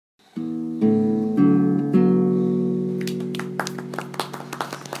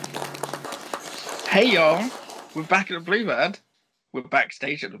Hey y'all, we're back at the Bluebird. We're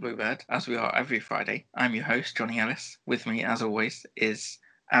backstage at the Bluebird, as we are every Friday. I'm your host, Johnny Ellis. With me, as always, is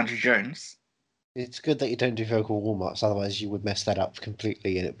Andrew Jones. It's good that you don't do vocal warm-ups, otherwise you would mess that up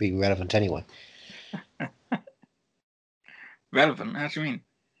completely and it'd be relevant anyway. Relevant? How do you mean?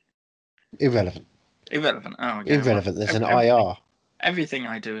 Irrelevant. Irrelevant. Oh, okay. Irrelevant. There's an everything, IR. Everything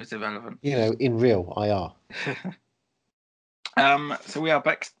I do is irrelevant. You know, in real IR. So we are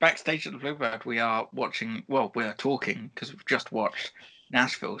backstage at the Bluebird. We are watching. Well, we are talking because we've just watched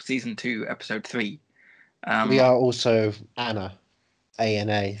Nashville Season 2, Episode 3. We are also Anna,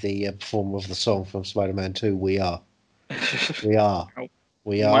 ANA, the performer of the song from Spider-Man 2. We are. We are.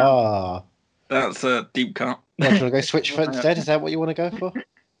 We Wow. are. That's a deep cut. What, do you want to go Switchfoot instead? Is that what you want to go for?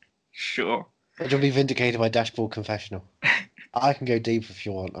 Sure. Or do you want to be vindicated by Dashboard Confessional? I can go deep if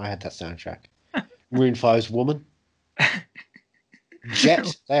you want. I had that soundtrack. Maroon 5's Woman.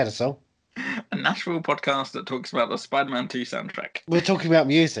 Jet, they had a song. A Nashville podcast that talks about the Spider-Man 2 soundtrack. We're talking about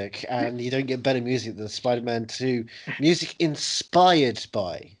music, and you don't get better music than Spider-Man 2. Music inspired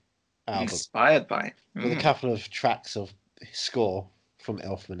by album. Inspired by. With a couple of tracks of score from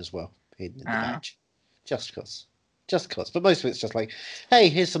Elfman as well hidden in the badge. Just cause. But most of it's just like, hey,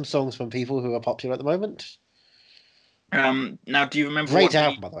 here's some songs from people who are popular at the moment. Now, do you remember? Great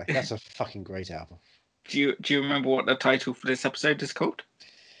album, by the way. That's a fucking great album. Do you remember what the title for this episode is called?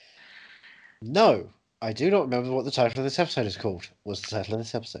 No, I do not remember what the title of this episode is called. What's the title of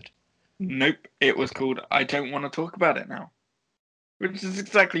this episode? Nope, it was called I Don't Want to Talk About It Now. Which is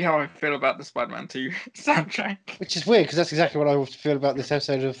exactly how I feel about the Spider-Man 2 soundtrack. Which is weird, because that's exactly what I feel about this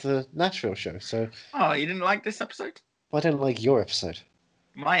episode of the Nashville show. So. Oh, you didn't like this episode? Well, I don't like your episode.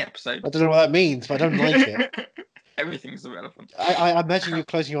 My episode? I don't know what that means, but I don't like it. Everything's irrelevant. I imagine you're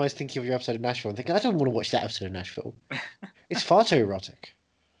closing your eyes thinking of your episode of Nashville and thinking, I don't want to watch that episode of Nashville. It's far too erotic.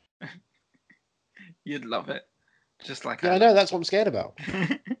 You'd love it. Just like I know, that's what I'm scared about.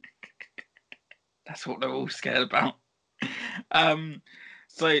 That's what they're all scared about.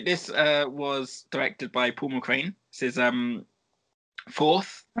 So this was directed by Paul McCrane. This is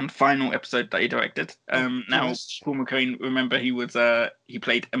fourth and final episode that he directed. Now Paul McCrane, remember he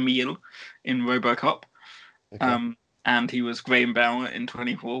played Emil in RoboCop. Okay. And he was Graham Bell in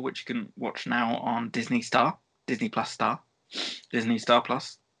 24, which you can watch now on Disney Star Plus.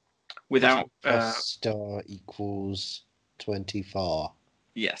 Without star equals 24.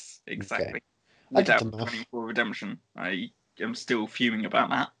 Yes, exactly. Okay. Without 24 Redemption, I am still fuming about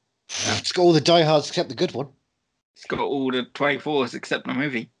that. It's got all the diehards except the good one. It's got all the 24s except the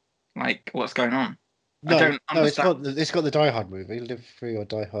movie. Like, what's going on? No, I don't understand. It's got the Die Hard movie. Live Free or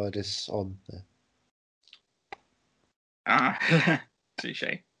Die Hard is on there. Touche.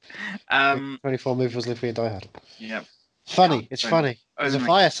 24 movie was Live Free or Die Hard. Yeah. Funny. It's funny. There's a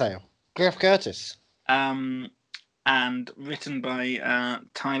fire sale. Gareth Curtis. And written by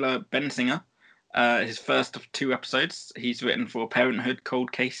Tyler Bensinger. His first of 2 episodes. He's written for Parenthood,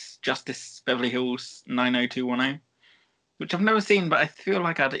 Cold Case, Justice, Beverly Hills 90210, which I've never seen, but I feel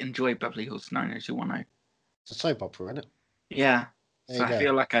like I'd enjoy Beverly Hills 90210. It's a soap opera, isn't it? Yeah, so I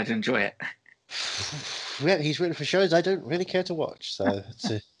feel like I'd enjoy it. Yeah, he's written for shows I don't really care to watch, so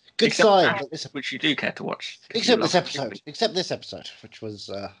it's a good sign. Which you do care to watch. Except this episode, which was,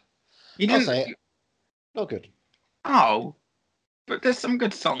 you didn't I'll say it, not good. Oh, but there's some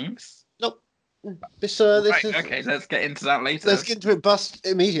good songs. Nope. This right, is... Okay, let's get into that later. Let's get into it. Bust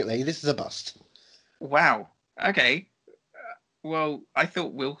immediately. This is a bust. Wow. Okay. Well, I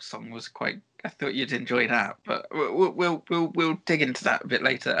thought Will's song was quite. I thought you'd enjoy that, but we'll dig into that a bit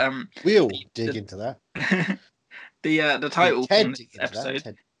later. We'll dig into that. The title from this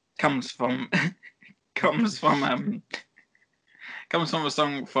episode comes from a song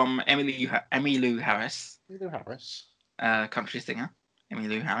from Emmylou Harris. Emmylou Harris. Country singer.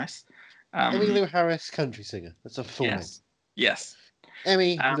 Emmylou Harris. Emmylou Harris, country singer. That's a full name. Yes.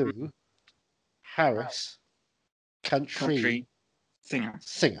 Emmylou Harris, country singer.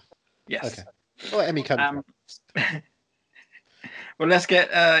 Yes. Okay. Or Emmy Country. Well, let's get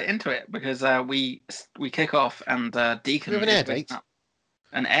into it because we kick off and Deacon. Do you have an air date?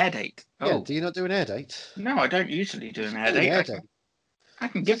 An air date. Oh. Yeah. Do you not do an air date? No, I don't usually do an air date. I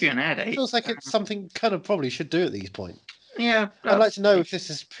can give you an air date. It feels like it's something kind of probably should do at these points. Yeah. I'd like to know if this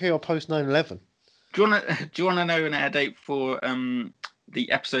is pre or post 9/11. Do you want to know an air date for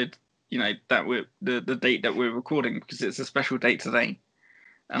the episode? You know that we're the date that we're recording because it's a special date today,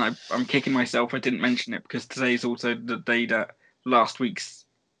 and I'm kicking myself. I didn't mention it because today is also the day that last week's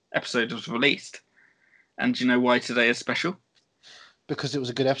episode was released. And do you know why today is special? Because it was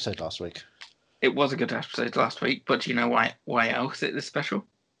a good episode last week. It was a good episode last week, but do you know why else it is special?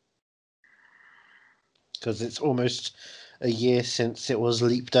 because it's almost a year since it was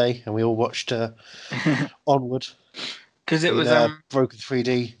Leap Day, and we all watched Onward Because it in was broken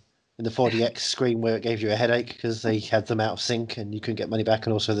 3D in the 4DX screen where it gave you a headache because they had them out of sync and you couldn't get money back,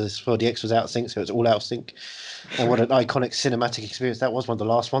 and also this 4DX was out of sync, so it's all out of sync. And what an iconic cinematic experience that was! One of the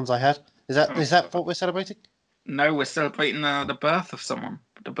last ones I had. Is that what we're celebrating? No, we're celebrating the birth of someone,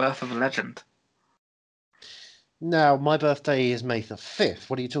 the birth of a legend. Now, my birthday is May the 5th.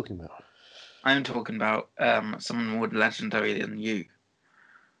 What are you talking about? I'm talking about someone more legendary than you.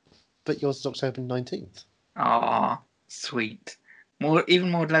 But yours is October 19th. Ah, sweet. Even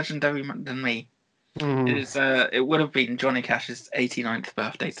more legendary than me. It would have been Johnny Cash's 89th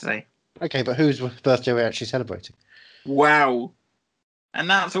birthday today. Okay, but whose birthday are we actually celebrating? Wow. And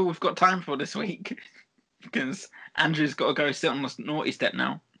that's all we've got time for this week. Because Andrew's got to go sit on the naughty step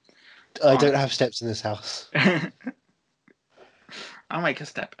now. I don't have steps in this house. I'll make a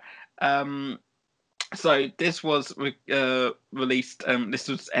step. So this was released. This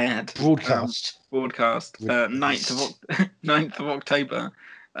was aired. Broadcast. 9th of October,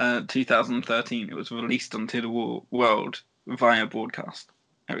 2013. It was released onto the world via broadcast.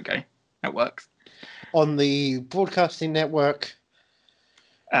 There we go. That works. On the broadcasting network.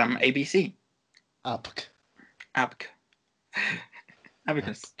 ABC. Abacus.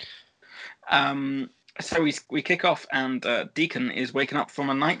 So we kick off, and Deacon is waking up from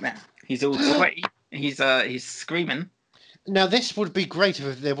a nightmare. He's all sweaty. He's screaming. Now this would be great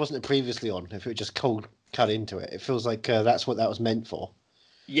if there wasn't a previously on. If it just cold cut into it, it feels like that's what that was meant for.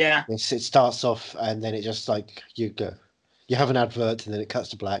 Yeah. It starts off, and then it just like you have an advert, and then it cuts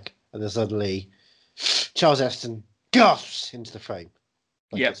to black, and then suddenly Charles Aston gasps into the frame.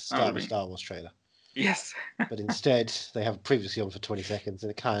 Like it's the start of a Star Wars trailer. Yes. But instead, they have previously on for 20 seconds,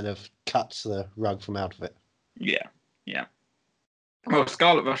 and it kind of cuts the rug from out of it. Yeah. Well,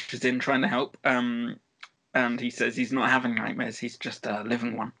 Scarlet rushes in trying to help, and he says he's not having nightmares; he's just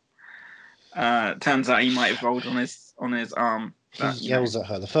living one. Turns out he might have rolled on his arm. He yells at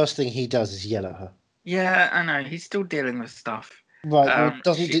her. The first thing he does is yell at her. Yeah, I know. He's still dealing with stuff. Right, well,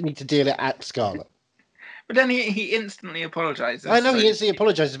 doesn't need to deal it at Scarlet. But then he instantly apologises. I know he instantly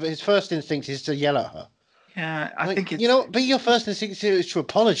apologises, but his first instinct is to yell at her. Yeah, I think it's... but your first instinct is to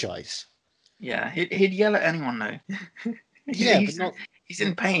apologise. Yeah, he'd yell at anyone, though. He's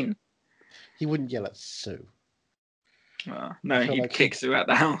in pain. He wouldn't yell at Sue. No, he'd kick Sue out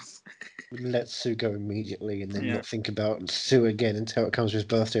the house. Let Sue go immediately and then not think about Sue again until it comes to his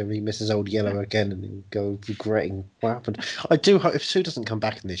birthday and he misses old Yellow again and he'll go regretting what happened. I do hope if Sue doesn't come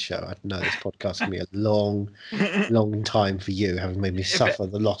back in this show, I know this podcast can be a long, long time for you, having made me suffer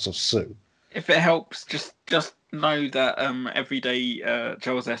the loss of Sue. If it helps, just know that every day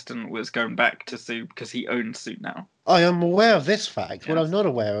Charles Aston was going back to Sue because he owns Sue now. I am aware of this fact. Yes. What I'm not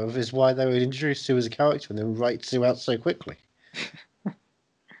aware of is why they would introduce Sue as a character and then write Sue out so quickly.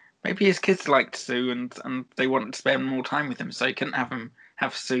 Maybe his kids liked Sue and they wanted to spend more time with him, so he couldn't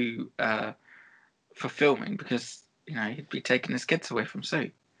have Sue for filming because he'd be taking his kids away from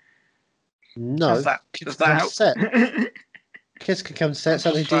Sue. No, does that help? Set. Kids can come set.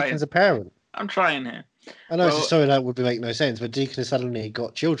 Suddenly Deacon's a parent. I'm trying here. I know it's a story that would make no sense, but Deacon has suddenly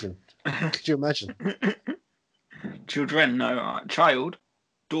got children. Could you imagine? Children, no. Child,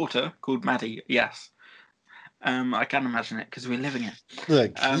 daughter called Maddie, yes. I can imagine it because we're living it.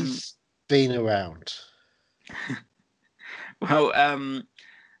 Look, he's been around. Well,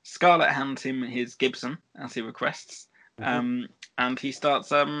 Scarlet hands him his Gibson as he requests, and he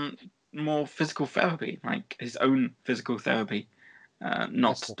starts more physical therapy, like his own physical therapy,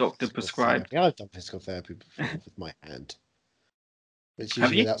 not doctor prescribed. Yeah, I've done physical therapy before with my hand. It's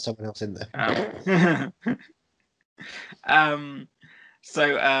usually without someone else in there.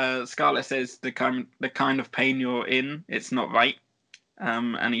 So Scarlet says the kind of pain you're in, it's not right.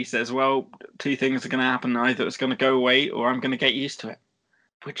 And he says, well, two things are going to happen. Either it's going to go away or I'm going to get used to it.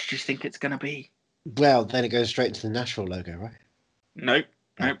 Which do you think it's going to be? Well, then it goes straight into the Nashville logo, right? Nope.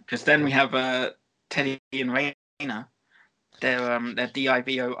 Because then we have Teddy and Raina. Their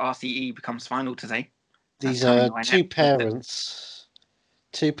DIVO RCE becomes final today. These are two parents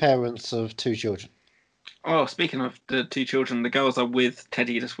of two children. Well, speaking of the two children, the girls are with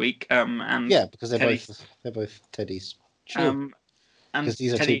Teddy this week. And yeah, because they're both Teddy's children. Because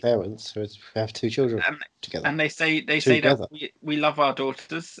these are two parents who have two children together. And they say that we love our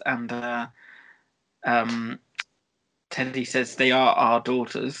daughters, and Teddy says they are our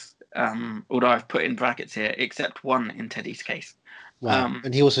daughters. Although I've put in brackets here, except one in Teddy's case. Right.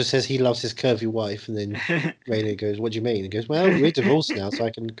 And he also says he loves his curvy wife, and then Raina goes, "What do you mean?" He goes, "Well, we're divorced now, so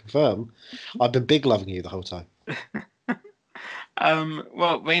I can confirm I've been big loving you the whole time."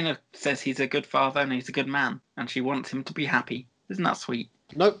 Well, Raina says he's a good father and he's a good man, and she wants him to be happy. Isn't that sweet?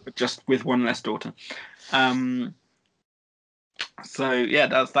 Nope. But just with one less daughter. So yeah,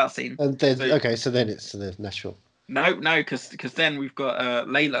 that's that scene. And then so then it's the Nashville. No, because then we've got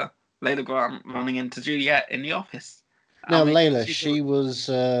Layla Grant running into Juliet in the office. Now, Layla, she was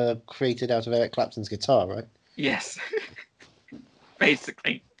created out of Eric Clapton's guitar, right? Yes.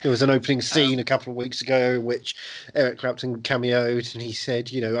 Basically. There was an opening scene a couple of weeks ago in which Eric Clapton cameoed, and he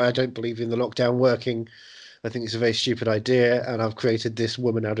said, I don't believe in the lockdown working. I think it's a very stupid idea, and I've created this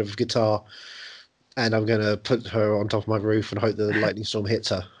woman out of guitar, and I'm going to put her on top of my roof and hope the lightning storm hits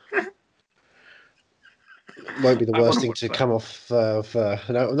her. Won't be the worst thing to come off of. No,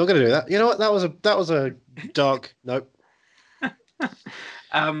 I'm not going to do that. You know what? That was a dark. Nope.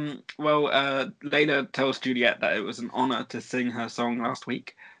 Well, Layla tells Juliet that it was an honor to sing her song last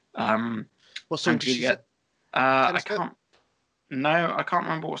week. What song did Juliet? I can't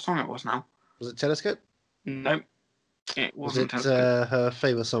remember what song it was now. Was it Telescope? No, it wasn't. Was it her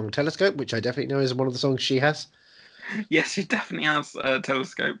famous song Telescope, which I definitely know is one of the songs she has? Yes, she definitely has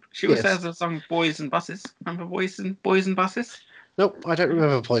Telescope. She also has a song Boys and Buses. Remember Boys and Buses? Nope, I don't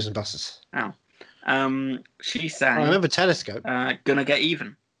remember Boys and Buses. Oh. She sang. I remember Telescope. Gonna Get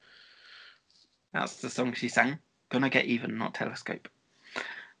Even. That's the song she sang. Gonna Get Even, not Telescope.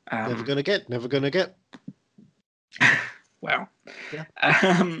 Never gonna get. Wow. Yeah.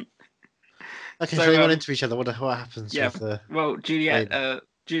 Okay, so they run into each other. What happens? Yeah. With, well, Juliet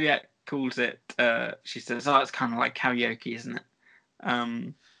calls it. She says, "Oh, it's kind of like karaoke, isn't it?"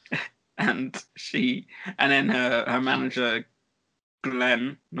 And then her manager,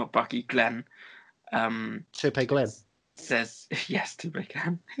 Glenn, not Bucky, Glenn. Tope Glenn says, yes, Tope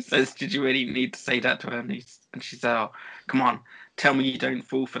Glenn says, "Did you really need to say that to her?" And she said, "Oh, come on, tell me you don't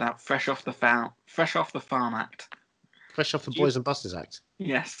fall for that fresh off the farm act." Fresh off the Boys and Buses act.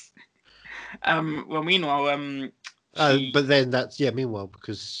 Yes. Well, meanwhile, but then that's meanwhile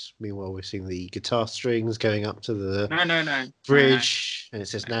we're seeing the guitar strings going up to the bridge, and it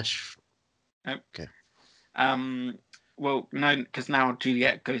says Nash. Nope. Okay. Well, no, because now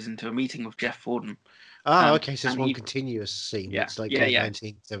Juliet goes into a meeting with Jeff Forden. Okay, so it's one continuous scene. Yeah, it's like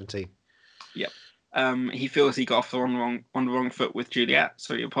 1917. Yep. He feels he got off on the wrong foot with Juliet,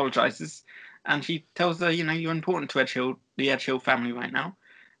 so he apologizes, and she tells her, you're important to the Edgehill family right now,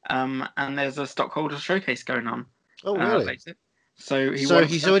 and there's a stockholder showcase going on. Oh, really? Later. So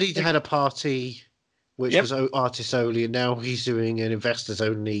he's already had a party, which was artists only, and now he's doing an investors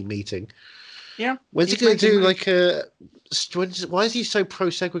only meeting. Yeah. When's he going to do like a? Why is he so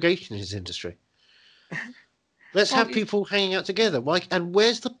pro segregation in his industry? Let's have people hanging out together. Why? And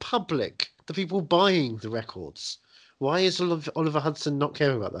where's the public? The people buying the records. Why is Oliver Hudson not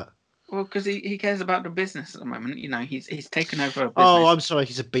caring about that? Well, because he cares about the business at the moment. He's taken over a business. Oh, I'm sorry.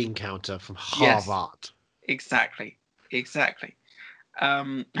 He's a bean counter from Harvard. Yes, exactly. He's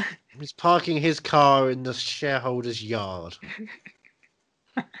parking his car in the shareholder's yard.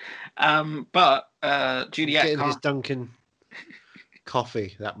 But Juliet getting his Dunkin'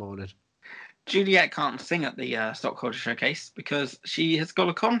 coffee that morning. Juliet can't sing at the stockholder showcase because she has got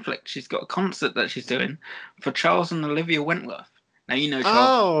a conflict. She's got a concert that she's doing for Charles and Olivia Wentworth. Now Charles.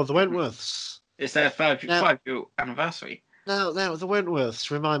 Oh, the Wentworths. It's their 5-year anniversary. Now, the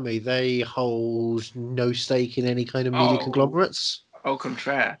Wentworths, remind me, they hold no stake in any kind of media conglomerates? Au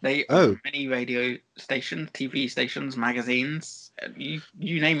contraire. They own many radio stations, TV stations, magazines. You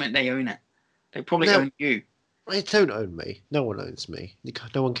name it, they own it. They probably own you. They don't own me. No one owns me.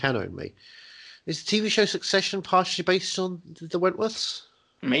 No one can own me. Is the TV show Succession partially based on the Wentworths?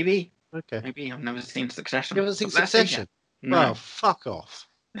 Maybe. Okay. Maybe. I've never seen Succession. You haven't seen Succession? No. Oh, fuck off.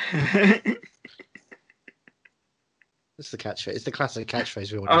 That's the catchphrase. It's the classic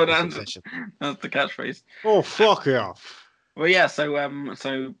catchphrase we all know. That's the catchphrase. Oh, fuck off. Well, yeah.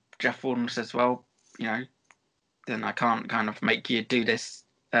 So Jeff Forden says, "Well, then I can't kind of make you do this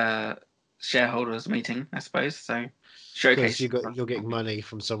shareholders meeting, I suppose." So showcase. Because you're getting money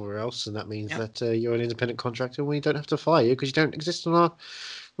from somewhere else, and that means that you're an independent contractor, and we don't have to fire you because you don't exist on our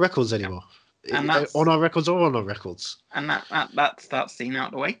records anymore. And that's, on our records or on our records. And that's that scene out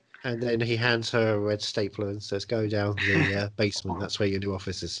of the way. And then he hands her a red stapler and says, "Go down the basement. That's where your new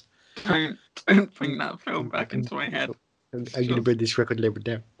office is." Don't bring that film back into my head. I'm going to bring this record label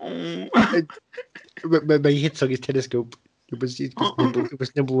down. My hit song is Telescope. It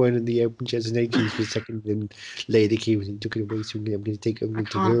was number one in the open jazz in the 80s. Was second in Lady Key when he took it away. So I'm going to take it away.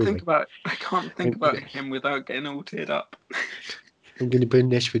 I can't think about him without getting all teared up. I'm going to burn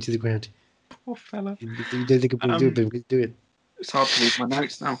Nashville to the ground. Poor fella. You don't think I'm going to do it, but I'm going to do it. It's hard to read my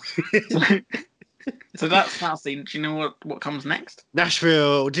notes now. So that's that scene. Do you know what comes next?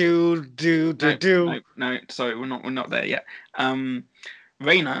 Nashville, do. No. Sorry, we're not there yet.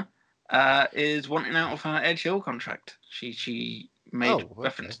 Raina is wanting out of her Edge Hill contract. She made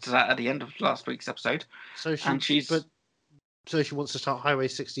reference to that at the end of last week's episode. So she wants to start Highway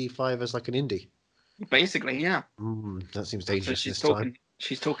 65 as like an indie. Basically, yeah. That seems dangerous. So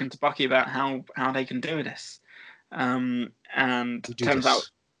she's talking to Bucky about how they can do this. And turns out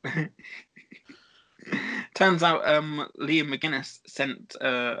Liam McGuinness sent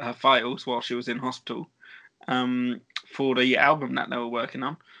her files while she was in hospital for the album that they were working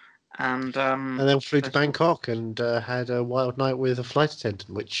on. And then flew to Bangkok and had a wild night with a flight attendant,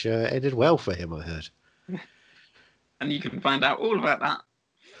 which ended well for him, I heard. And you can find out all about that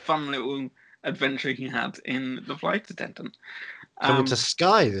fun little adventure he had in The Flight Attendant. Coming to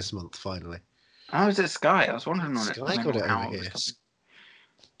Sky this month, finally. Oh, is it Sky? I was wondering on Sky got it over here. It's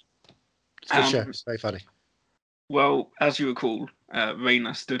a good show. It's very funny. Well, as you recall,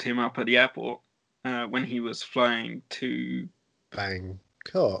 Raina stood him up at the airport when he was flying to...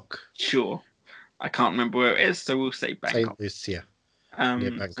 Bangkok. Sure. I can't remember where it is, so we'll say Bangkok. St. Lucia.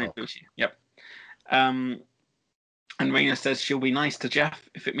 Near Bangkok. St. Lucia, yep. And Raina says she'll be nice to Jeff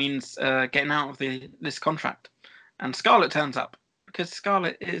if it means getting out of this contract. And Scarlett turns up, because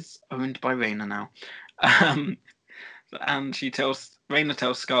Scarlett is owned by Raina now. And Raina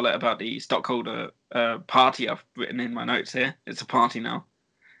tells Scarlett about the stockholder party I've written in my notes here. It's a party now.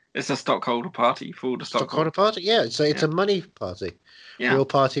 It's a stockholder party for all the stockholder party. Yeah, it's a money party. Yeah, we're all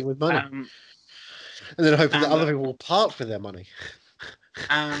partying with money, and then hoping that other people will part with their money.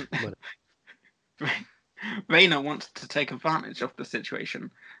 Raina wants to take advantage of the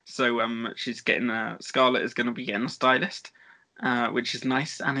situation, so she's getting Scarlett is going to be getting a stylist, which is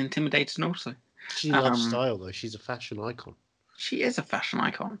nice and intimidating also. She loves style though. She's a fashion icon. She is a fashion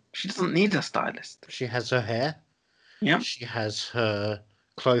icon. She doesn't need a stylist. She has her hair. Yeah. She has her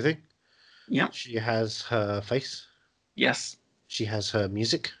clothing. Yeah. She has her face. Yes. She has her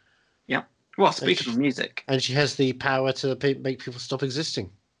music. Yeah. Well, speaking of music, and she has the power to make people stop existing.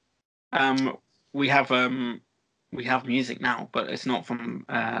 We have music now, but it's not from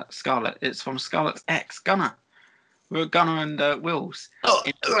Scarlett. It's from Scarlett's ex, Gunnar. We're at Gunnar and Will's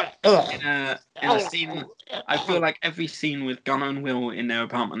in a scene. I feel like every scene with Gunnar and Will in their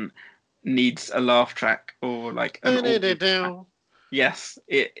apartment needs a laugh track or like an yes,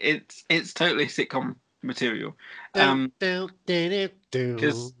 it's totally sitcom material.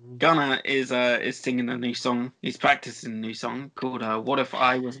 Because Gunnar is singing a new song. He's practicing a new song called "What If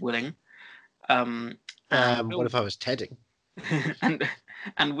I Was Willing." What if I was tedding?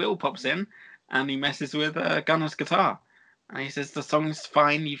 and Will pops in and he messes with Gunnar's guitar, and he says the song's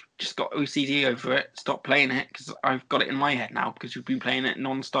fine. You've just got OCD over it. Stop playing it because I've got it in my head now because you've been playing it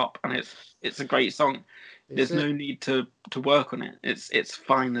non-stop, and it's a great song. There's no need to work on it. It's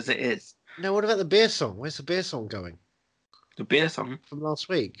fine as it is. Now, what about the beer song? Where's the beer song going? The beer song from last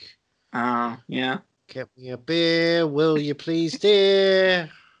week. Yeah. Get me a beer, will you please, dear?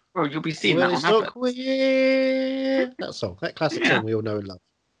 Well, you'll be seeing that on that song, that classic song we all know and love.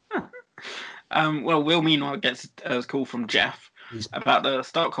 Well, Will meanwhile gets a call from Jeff about the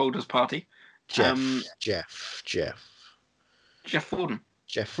stockholders party. Jeff Forden.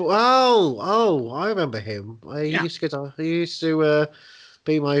 Oh, I remember him. He used to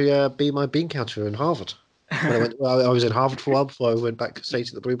be my bean counter in Harvard. I was in Harvard for a while before I went back to stay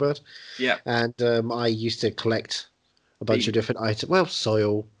to the Bluebird. Yeah. And I used to collect a bunch of different items. Well,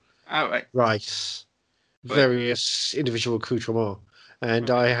 soil, rice, various individual accoutrements.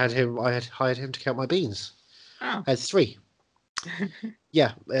 And I had hired him to count my beans. Oh. I had 3.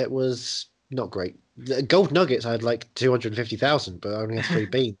 Yeah, it was not great. The gold nuggets, I had like 250,000, but I only had 3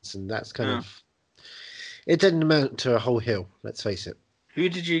 beans, and that's kind of... It didn't amount to a whole hill, let's face it. Who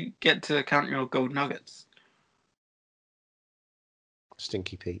did you get to count your gold nuggets?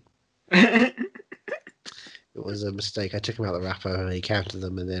 Stinky Pete. It was a mistake. I took him out of the wrapper and he counted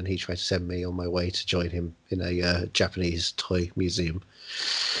them, and then he tried to send me on my way to join him in a Japanese toy museum.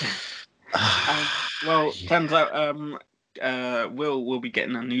 Turns out Will be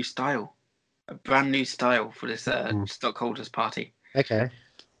getting a new style, a brand new style for this stockholders party. Okay.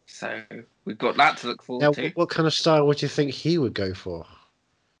 So we've got that to look forward to. What kind of style would you think he would go for?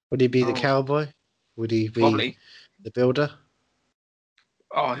 Would he be the cowboy? Would he be probably the builder?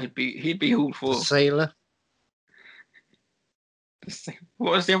 Oh, he'd be all for the sailor.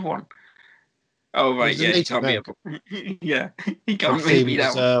 What was the other one? Oh right, yeah, he can't be yeah, he can't really be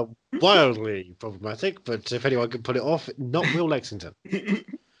that one. Wildly problematic, but if anyone can put it off, not Will Lexington.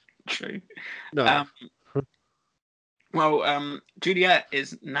 True. No. Juliet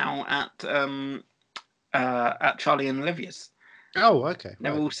is now at at Charlie and Olivia's. Oh, okay.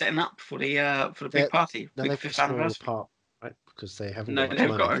 They're all setting up for the big They're- party, Now big they've got a 5th small anniversary. part, right? Because they haven't No, got much they've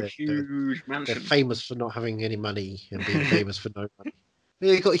money. got a They're huge mansion. famous for not having any money and being famous for no money.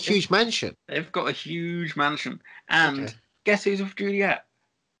 They've got a huge mansion. They've got a huge mansion, and Okay. guess who's with Juliet?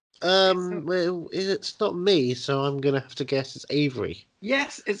 Well, it's not me, so I'm gonna have to guess it's Avery.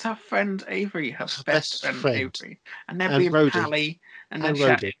 Yes, it's her friend Avery, her best friend Avery, and they're And being Rhodey. pally and they're And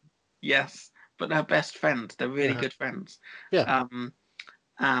chatting. Rhodey. Yes, but they're best friends. They're really good friends. Yeah.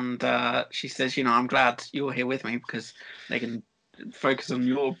 And she says, I'm glad you're here with me because they can focus on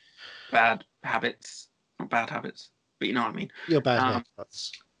your bad habits, not bad habits, but you know what I mean. Your bad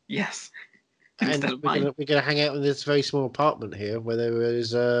haircuts. Yes. And we're gonna hang out in this very small apartment here where there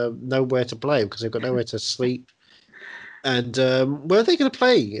is nowhere to play because they've got nowhere to sleep. And where are they going to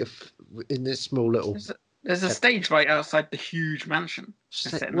play if in this small little? There's a stage right outside the huge mansion.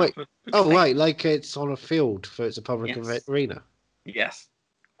 Wait, right, like it's on a field, so it's a public arena. Yes.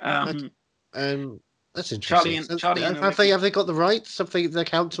 That's interesting. Have they got the rights? Have the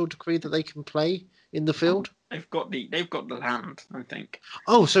council decreed that they can play in the field? They've got the land, I think.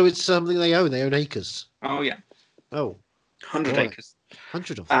 Oh, so it's something they own. They own acres. Oh yeah. Oh. 100 acres.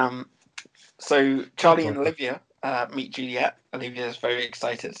 100 of them. So Charlie and Olivia meet Juliet. Olivia is very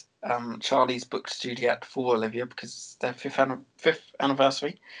excited. Charlie's booked Juliet for Olivia because it's their fifth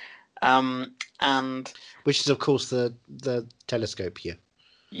anniversary. And which is of course the telescope here.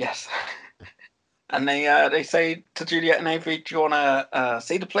 Yes. And they say to Juliet and Avery, do you want to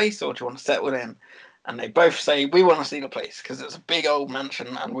see the place or do you want to settle in? And they both say, we want to see the place because it's a big old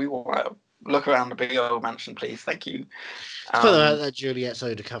mansion and we want to look around the big old mansion, please. Thank you. That Juliet's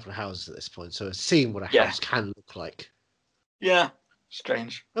owned a couple of houses at this point, so it's seeing what a house can look like. Yeah,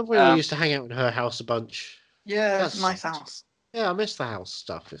 strange. We used to hang out in her house a bunch. Yeah, it's a nice house. Yeah, I miss the house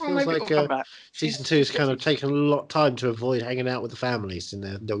stuff. It feels like season 2 is kind of taken a lot of time to avoid hanging out with the families in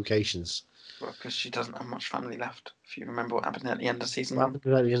their locations. Well, because she doesn't have much family left. If you remember what happened at the end of season 1. What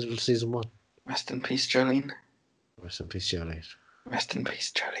happened at the end of season 1? Rest in peace, Jolene. Rest in peace, Jolene. Rest in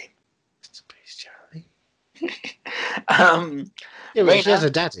peace, Jolene. Rest in peace, Jolene. Yeah, but she has a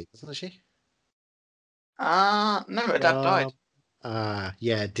daddy, doesn't she? No, her dad died.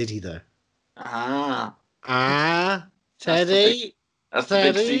 Yeah, did he though? Teddy. That's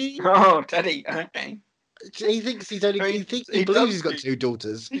the big season. Oh, Teddy. Okay. He thinks he believes he's got 2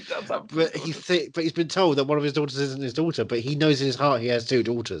 daughters. He does have 2 but daughters. But he's been told that one of his daughters isn't his daughter. But he knows in his heart he has 2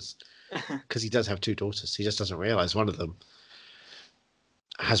 daughters because he does have 2 daughters. He just doesn't realize one of them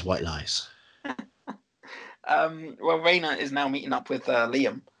has white lies. Well, Raina is now meeting up with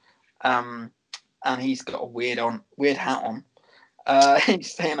Liam, and he's got a weird hat on.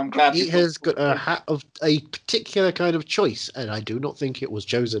 He's saying, "I'm glad he has got a hat of a particular kind of choice, and I do not think it was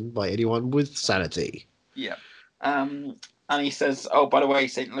chosen by anyone with sanity." Yeah. And he says, "Oh, by the way,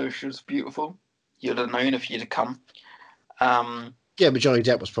 St. Lucia was beautiful. You'd have known if you'd have come." Yeah, but Johnny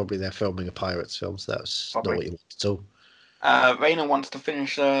Depp was probably there filming a Pirates film, so that was not what you wanted at all. Raina wants to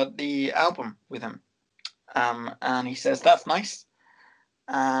finish the album with him, and he says that's nice,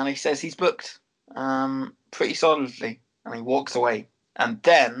 and he says he's booked pretty solidly. And he walks away. And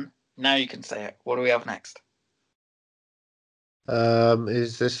then, now you can say it. What do we have next?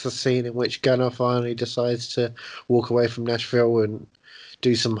 Is this the scene in which Gunnar finally decides to walk away from Nashville and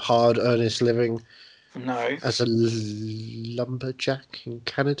do some hard, earnest living? No. As a lumberjack in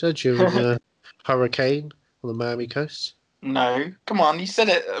Canada during a hurricane on the Miami coast? No. Come on, you said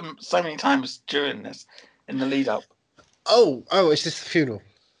it so many times during this, in the lead up. Oh, it's just the funeral.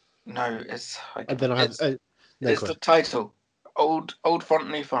 No, it's... And then I have... it's the title. Old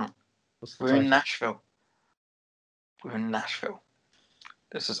font, new font. We're in Nashville. We're in Nashville.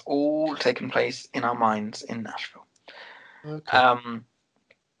 This has all taken place in our minds in Nashville. Okay.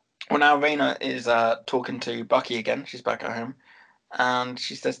 Well, now Raina is talking to Bucky again. She's back at home. And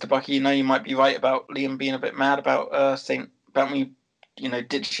she says to Bucky, you might be right about Liam being a bit mad about me,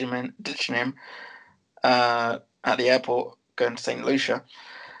 ditching him at the airport, going to St. Lucia.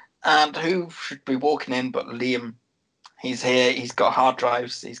 And who should be walking in but Liam? He's here. He's got hard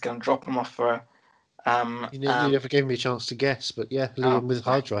drives. He's going to drop them off for her. You never gave me a chance to guess, but yeah, Liam with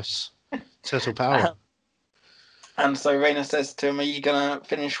hard drives. Total power. And so Raina says to him, are you going to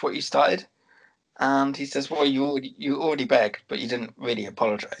finish what you started? And he says, well, you already begged, but you didn't really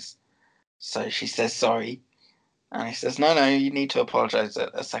apologise. So she says, sorry. And he says, no, you need to apologise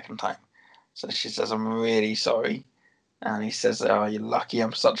a second time. So she says, I'm really sorry. And he says, oh, you're lucky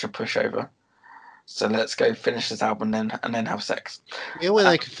I'm such a pushover. So let's go finish this album and then have sex. You know where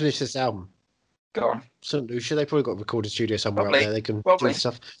they could finish this album? Go on. St. Lucia, they probably got a recording studio somewhere up there. They can do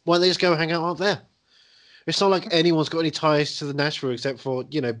stuff. Why don't they just go hang out up there? It's not like anyone's got any ties to the Nashville except for,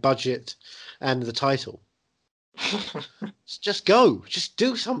 budget and the title. Just go. Just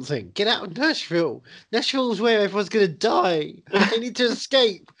do something. Get out of Nashville. Nashville is where everyone's going to die. They need to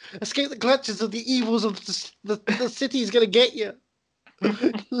escape. Escape the clutches of the evils of the city is going to get you.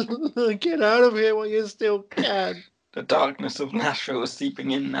 Get out of here while you still can. The darkness of Nashville is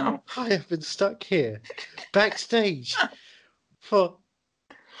seeping in now. I have been stuck here, backstage, for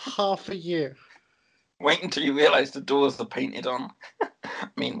half a year. Wait until you realise the doors are painted on. I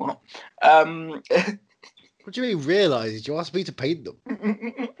mean, what? What do you mean realise? Did you ask me to paint them?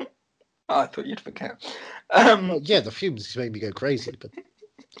 Oh, I thought you'd forget. Well, yeah, the fumes made me go crazy, but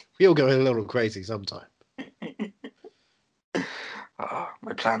we all go a little crazy sometime. Oh,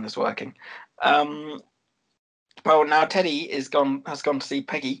 my plan is working. Well, now Teddy has gone to see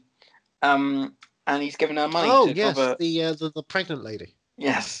Peggy, and he's given her money. Oh, to yes, cover... the pregnant lady.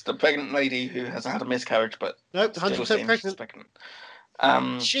 Yes, the pregnant lady who has had a miscarriage, but nope, 100%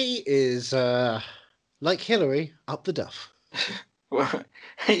 pregnant. She is like Hillary, up the duff.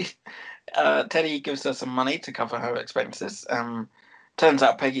 Teddy gives her some money to cover her expenses. Turns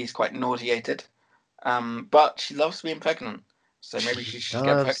out Peggy's quite nauseated, but she loves being pregnant, so maybe she should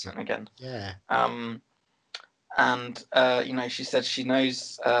get pregnant again. Yeah. And she said she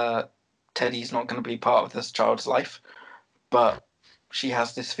knows Teddy's not going to be part of this child's life, but she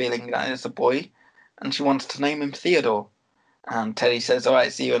has this feeling that it's a boy, and she wants to name him Theodore. And Teddy says, "All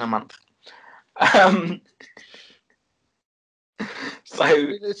right, see you in a month." So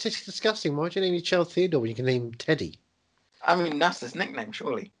it's just disgusting. Why do you name your child Theodore when you can name him Teddy? I mean, that's his nickname,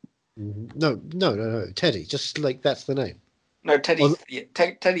 surely. No, Teddy. Just like that's the name. No,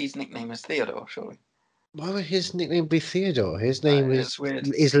 Teddy's nickname is Theodore, surely. Why would his nickname be Theodore? His name is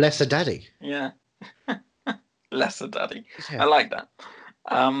Lesser Daddy. Yeah. Lesser Daddy. Yeah. I like that.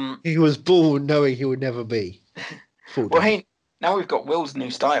 He was born knowing he would never be. Well, hey, now we've got Will's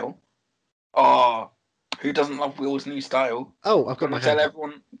new style. Oh, who doesn't love Will's new style? Oh, I've got my hand. Tell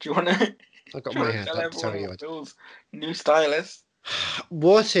everyone. Do you want to? I've got my hand. Tell everyone what Will's new style is.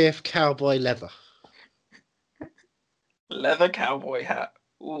 What if cowboy leather? Leather cowboy hat.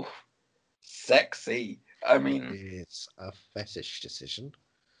 Ooh, sexy. I mean, it's a fetish decision.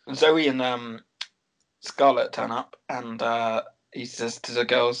 Zoe and Scarlett turn up, and he says to the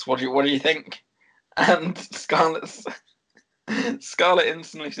girls, "What do you think?" And Scarlett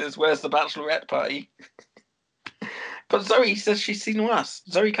instantly says, "Where's the bachelorette party?" But Zoe says she's seen worse.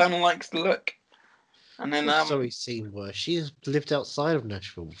 Zoe kind of likes the look. And then Zoe's seen worse. She's lived outside of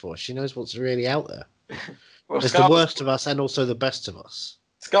Nashville before. She knows what's really out there. Well, there's the worst of us and also the best of us.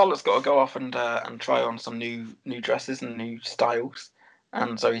 Scarlett's got to go off and try on some new dresses and new styles.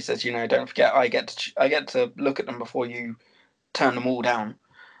 And Zoe says, don't forget, I get to look at them before you turn them all down.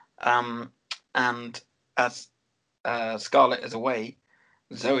 And as Scarlett is away,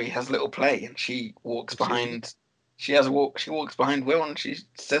 Zoe has little play, and she walks behind. She walks behind Will, and she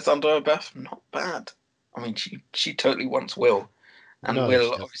says under her breath, "Not bad." I mean, she totally wants Will, and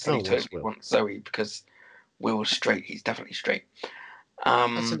Will obviously totally wants Zoe because Will's straight. He's definitely straight.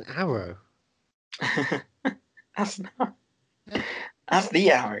 That's an arrow. That's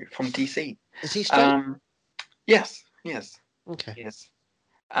the Arrow from DC. Is he straight? Yes. Okay. Yes.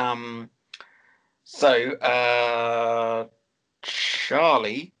 So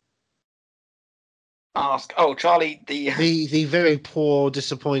Charlie asked. Oh, Charlie, the very poor,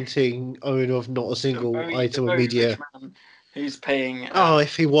 disappointing owner of not a single item of media, who's paying.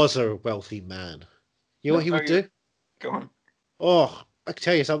 If he was a wealthy man, you know what he would do? Go on. Oh, I can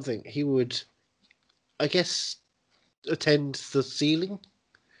tell you something. He would, I guess, attend the ceiling.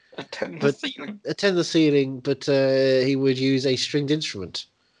 Attend the ceiling, but he would use a stringed instrument.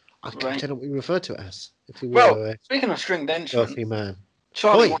 I don't know what we refer to it as. If he were speaking of stringed instruments, wealthy man,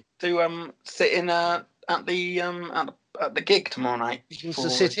 Charlie wants to sit in at the gig tomorrow night. He wants to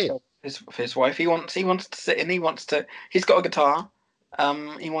sit in. His wife. He wants to sit in. He's got a guitar.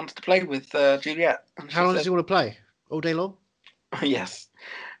 He wants to play with Juliet. How long does he want to play? All day long? Yes.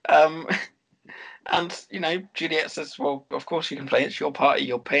 And Juliet says, "Well, of course you can play. It's your party.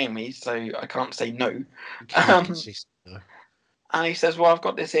 You're paying me, so I can't say no." No. And he says, "Well, I've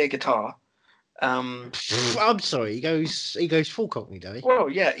got this here guitar." I'm sorry. He goes full Cockney, does he? Well,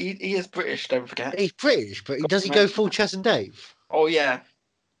 yeah, he is British. Don't forget. He's British, but does he go full Chas and Dave? Oh yeah,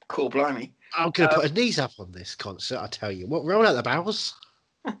 cool, blimey. I'm gonna put a knees up on this concert. I tell you what. Roll out the barrels.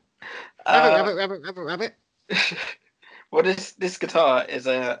 Rabbit. Well, this guitar is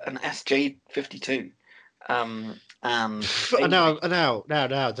an SJ52, and now,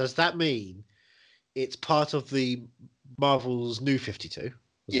 does that mean it's part of the Marvel's New 52?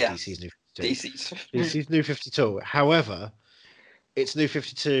 Yeah. DC's New DC's. DC's New 52. However, its New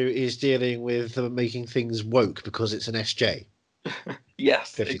 52 is dealing with making things woke because it's an SJ.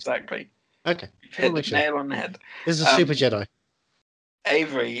 Yes, 52. exactly. Okay. You've hit the nail on the head. This is a Super Jedi.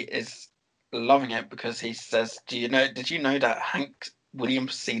 Avery is loving it because he says, did you know that Hank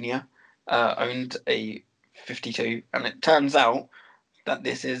Williams Sr. Owned a 52? And it turns out that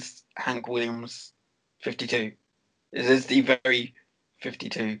this is Hank Williams 52. This is the very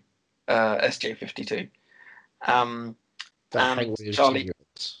 52, SJ 52. And Charlie,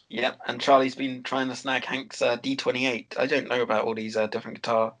 and Charlie's been trying to snag Hank's D28. I don't know about all these different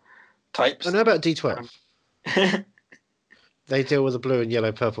guitar types. I know about D12. They deal with the blue and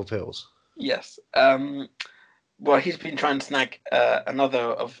yellow purple pills. Yes. Well, he's been trying to snag another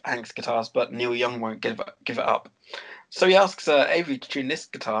of Hank's guitars, but Neil Young won't give it up. So he asks Avery to tune this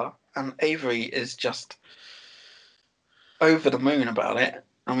guitar, and Avery is just over the moon about it.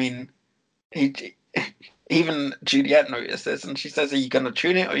 I mean, even Juliet noticed this, and she says, "Are you going to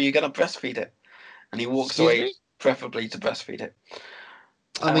tune it, or are you going to breastfeed it?" And he walks away, preferably to breastfeed it.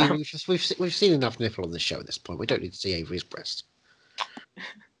 I mean, we've seen enough nipple on this show at this point. We don't need to see Avery's breast.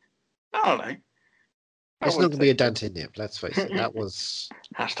 I don't know. It's not going to be a Dante nip, let's face it. That was...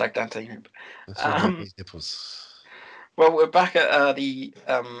 Hashtag Dante nip. These nipples. Well, we're back at the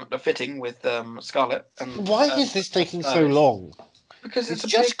fitting with Scarlett. And why is this taking so long? Because it's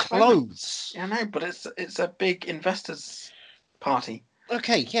just clothes. Yeah, I know, but it's a big investors party.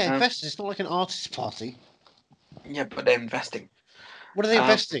 Okay, yeah, investors. It's not like an artist party. Yeah, but they're investing. What are they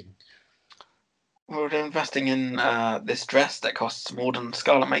investing? Well, they're investing in this dress that costs more than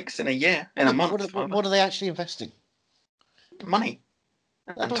Scarlett makes in a month. What are they actually investing? Money.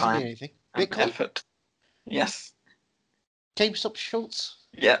 That doesn't mean anything. Bitcoin? Effort. Yes. GameStop shorts?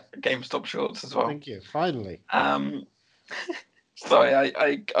 Yeah, GameStop shorts as well. Thank you. Finally. Sorry,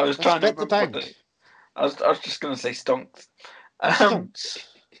 I was trying to remember the bank. I was just going to say stonks. Stonks?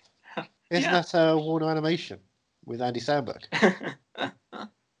 Isn't that a Warner Animation with Andy Samberg?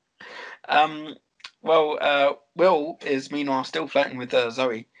 Well, Will is meanwhile still flirting with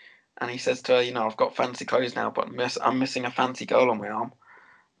Zoe, and he says to her, I've got fancy clothes now, but I'm missing a fancy girl on my arm.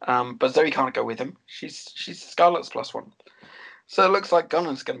 But Zoe can't go with him. She's Scarlett's plus one. So it looks like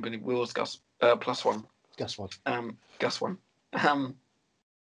Gunnar's going to be Will's plus one. Gus one. Gus one.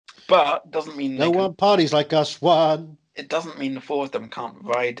 But doesn't mean no one parties like Gus one. It doesn't mean the four of them can't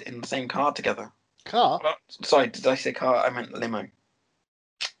ride in the same car together. Car? Sorry, did I say car? I meant limo.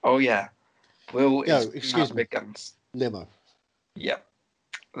 Oh yeah. Will is excuse me. Big guns. Limo. Yep.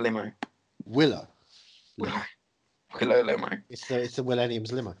 Limo. Willow limo. It's the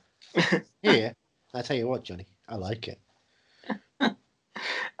Millennium's limo. Yeah. I tell you what, Johnny, I like it.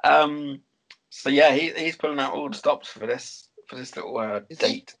 So yeah, he's pulling out all the stops for this little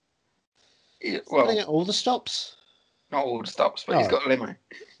date. Pulling out all the stops? Not all the stops, but he's got a limo.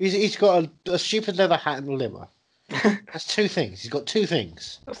 He's got a stupid leather hat and a limo. That's two things. He's got two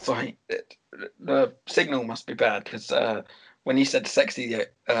things. Sorry, the signal must be bad because when you said sexy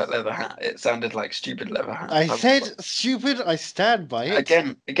leather hat, it sounded like stupid leather hat. I said stupid. I stand by it.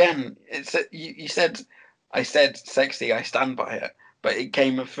 Again. It's you said. I said sexy. I stand by it. But it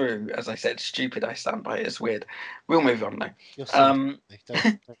came through as I said stupid. I stand by it. It's weird. We'll move on now. Don't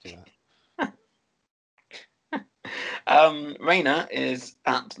do that. Raina is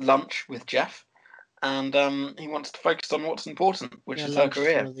at lunch with Jeff. And he wants to focus on what's important, which is her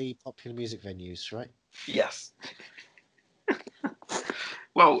career. One of the popular music venues, right? Yes.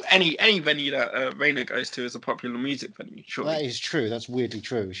 Well, any venue that Raina goes to is a popular music venue, surely. That is true. That's weirdly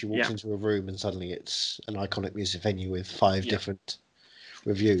true. She walks into a room and suddenly it's an iconic music venue with 5 different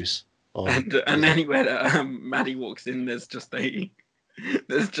reviews. And anywhere that Maddie walks in, there's just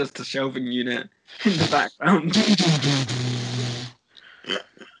a shelving unit in the background.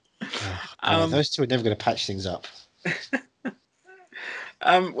 Those two are never going to patch things up.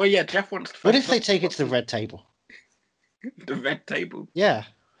 Well, yeah, Jeff wants to... What if they take it to the red table? The red table? Yeah.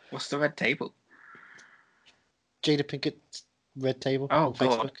 What's the red table? Jada Pinkett's red table on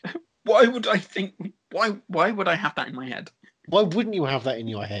Facebook. Why would I think... Why would I have that in my head? Why wouldn't you have that in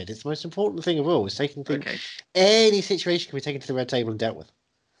your head? It's the most important thing of all. Is taking things... Okay. Any situation can be taken to the red table and dealt with.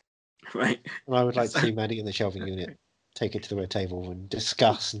 Right. And I would like to see Maddie in the shelving unit take it to the red table and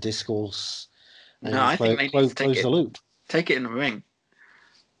discuss and discourse and I think they close the loop. Take it in the ring.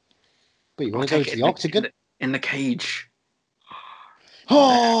 But you want to go to the octagon? In the cage.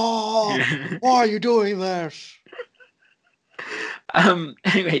 Oh! Why are you doing this?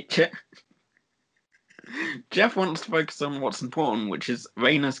 Anyway, Jeff wants to focus on what's important, which is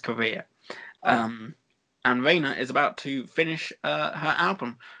Raina's career. And Raina is about to finish her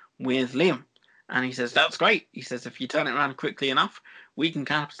album, with Liam. And he says, that's great. He says, if you turn it around quickly enough, we can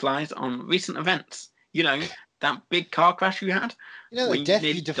capitalize on recent events. You know, that big car crash you had the when death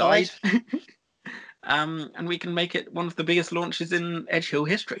you you defied. died. And we can make it one of the biggest launches in Edge Hill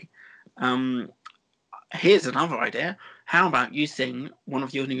history. Here's another idea. How about you sing one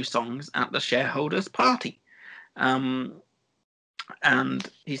of your new songs at the shareholders' party? And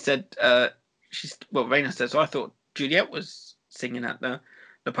he said, Raina says, I thought Juliet was singing at the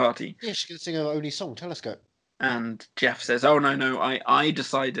party. Yeah, she's going to sing her only song, Telescope. And Jeff says, oh, no, I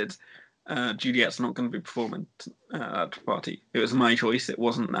decided Juliet's not going to be performing at the party. It was my choice. It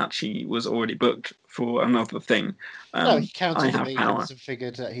wasn't that she was already booked for another thing. No, he counted the power. means and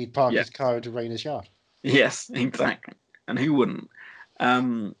figured that he'd park his car into Raina's yard. Yes, exactly. And who wouldn't? I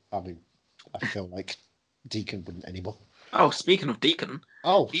mean, I feel like Deacon wouldn't anymore. Oh, speaking of Deacon.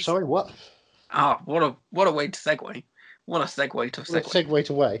 Oh, sorry, what? Ah, what a way to segue. What a segue to segue. What a segue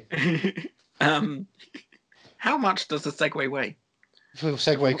to weigh. How much does a Segway weigh? If a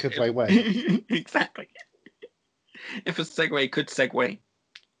Segway could weigh. Exactly. If a Segway could segue.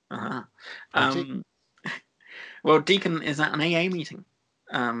 Well, Deacon is at an AA meeting,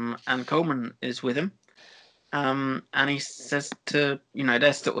 and Coleman is with him. And he says they're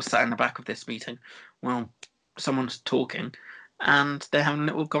still sat in the back of this meeting. Well, someone's talking, and they're having a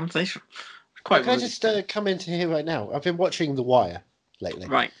little conversation. Can I just come into here right now? I've been watching The Wire lately.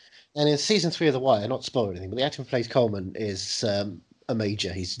 Right. And in season 3 of The Wire, not to spoil anything, but the actor who plays Coleman is a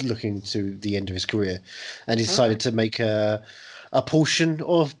major. He's looking to the end of his career, and he decided to make a portion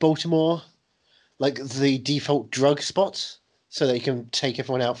of Baltimore like the default drug spot, so that he can take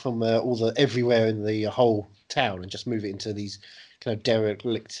everyone out from everywhere in the whole town and just move it into these kind of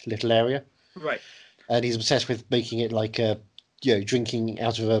derelict little area. Right. And he's obsessed with making it like drinking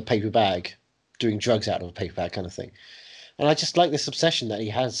out of a paper bag, doing drugs out of a paper bag kind of thing. And I just like this obsession that he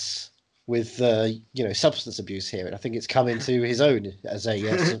has with, substance abuse here. And I think it's come into his own as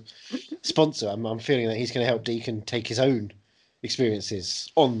a sponsor. I'm feeling that he's going to help Deacon take his own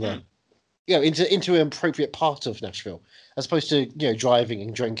experiences on the, into an appropriate part of Nashville, as opposed to, driving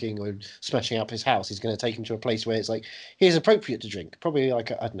and drinking or smashing up his house. He's going to take him to a place where it's like, here's appropriate to drink. Probably like,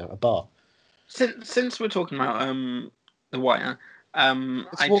 a bar. Since we're talking about The Wire,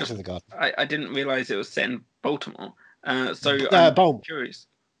 I didn't realise it was set in Baltimore. I'm curious.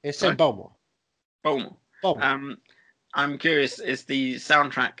 It's set in Baltimore. Baltimore. I'm curious, is the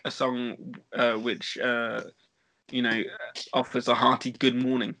soundtrack a song which offers a hearty good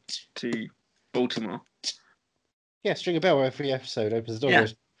morning to Baltimore? Yeah, String a Bell every episode opens the door and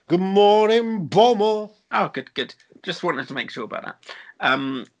goes, good morning, Baltimore. Oh, good. Just wanted to make sure about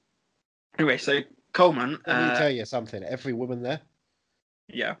that. Anyway, so Coleman... Let me tell you something. Every woman there...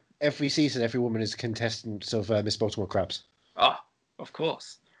 Yeah. Every season, every woman is a contestant of Miss Baltimore Crabs. Oh, of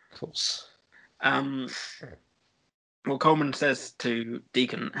course. Of course. Well, Coleman says to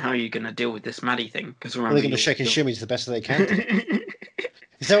Deacon, how are you going to deal with this Maddie thing? Because remember, they're going to shake and shimmy to the best that they can.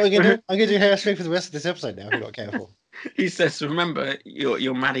 Is that what we're going to do? I'm going to do hairspray for the rest of this episode now, if you're not careful. He says, remember,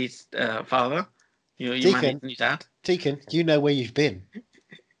 you're Maddie's father. You're Maddie's new dad. Deacon, you know where you've been.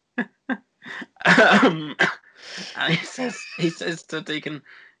 And he says to Deacon,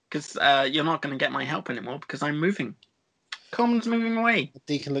 because you're not going to get my help anymore because I'm moving. Coleman's moving away.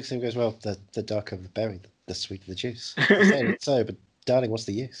 Deacon looks at him and goes, well, the darker the berry, the sweeter the juice. So, but darling, what's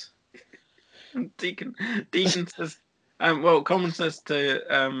the use? Deacon says, Coleman says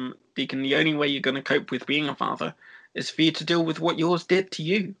to Deacon, the only way you're going to cope with being a father is for you to deal with what yours did to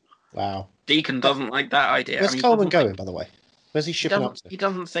you. Wow. Deacon doesn't like that idea. Where's Coleman going, by the way? Where's he shipping up to? He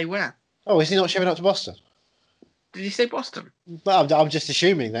doesn't say where. Oh, is he not shipping up to Boston? Did he say Boston? Well, I'm just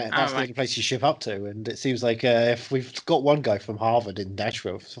assuming that that's the only place you ship up to, and it seems like if we've got one guy from Harvard in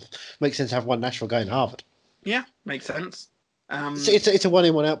Nashville, it makes sense to have one Nashville guy in Harvard. Yeah, makes sense. It's a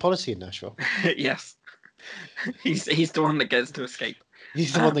one-in, one-out policy in Nashville. Yes. He's the one that gets to escape.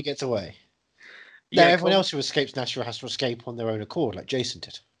 He's the one that gets away. Now, everyone else who escapes Nashville has to escape on their own accord, like Jason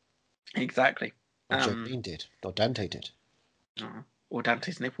did. Exactly. Or Jolene did. Or Dante did. Or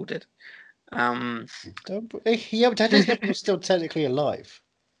Dante's nipple did. But Dante's nipple was still technically alive.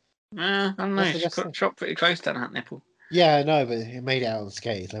 I don't know. She shot pretty close to that nipple. Yeah, I know, but it made it out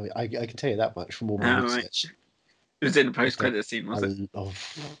unscathed. I can tell you that much from all my research. Right. It was in the post-credit scene, was it?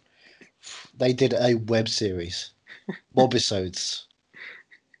 They did a web series. Mobisodes.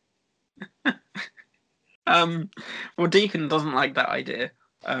 Well, Deacon doesn't like that idea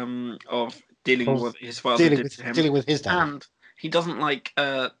of dealing with his father dealing with his dad. And he doesn't like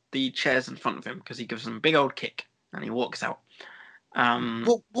the chairs in front of him because he gives them a big old kick and he walks out.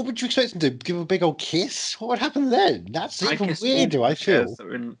 What would you expect him to do? Give him a big old kiss? What would happen then? That's even weirder, I feel.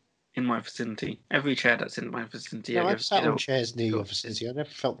 in my vicinity. Every chair that's in my vicinity. No, I I've give, sat on chairs near your kisses. vicinity. I never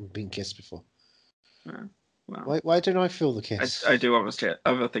felt them being kissed before. Well, Why don't I feel the kiss? I do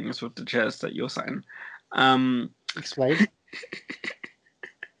other things with the chairs that you're sat in. Explain.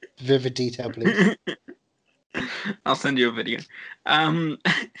 Vivid detail, please. I'll send you a video. I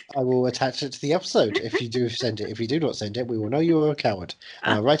will attach it to the episode if you do send it. If you do not send it, we will know you are a coward.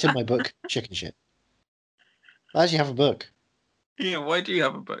 And I'll write in my book, chicken shit. I actually have a book. Yeah, why do you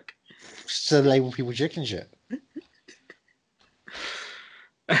have a book? Just to label people chicken shit.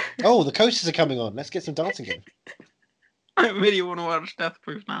 Oh, the coasters are coming on. Let's get some dancing going. I really want to watch Death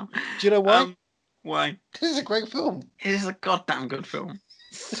Proof now. Do you know why? Why? This is a great film. It is a goddamn good film.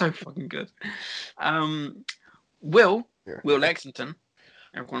 So fucking good. Will Lexington,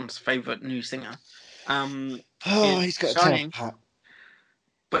 everyone's favourite new singer. He's got shining, a hat.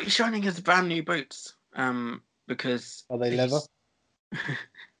 But he's shining his brand new boots. Because are they leather?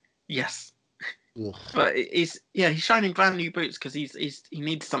 Yes. Ugh. But he's shining brand new boots because he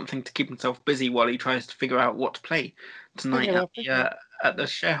needs something to keep himself busy while he tries to figure out what to play tonight at the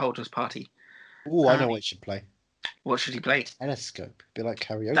shareholders party. Oh, I know what he should play. What should he play? Telescope. Be like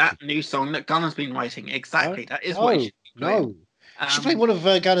karaoke. That new song that Gunner's been writing. Exactly. That is what he should play. No. He should play one of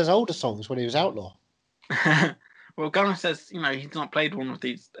Gunner's older songs when he was Outlaw. Well, Gunner says, he's not played one of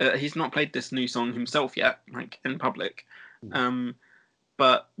these. He's not played this new song himself yet, like in public.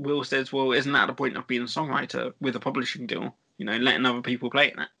 But Will says, well, isn't that the point of being a songwriter with a publishing deal? Letting other people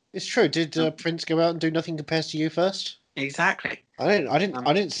play in it. It's true. Did Prince go out and do Nothing Compares to You first? Exactly. I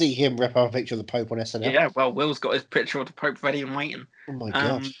didn't see him rip up a picture of the Pope on SNL. Yeah, well, Will's got his picture of the Pope ready and waiting. Oh my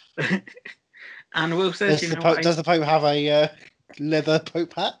god! And Will says, does the Pope have a leather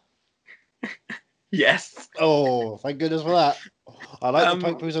Pope hat? Yes. Oh, thank goodness for that. I like the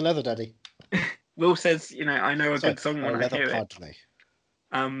Pope who's a leather daddy. Will says, I know a good song when I hear it.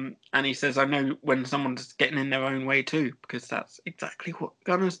 And he says, I know when someone's getting in their own way too, because that's exactly what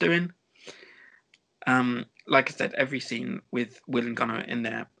Gunner's doing. Like I said, every scene with Will and Gunner in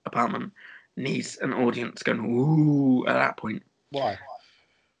their apartment needs an audience going, ooh, at that point. Why?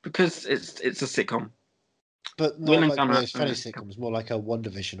 Because it's a sitcom. But not like one of those funny sitcoms, more like a One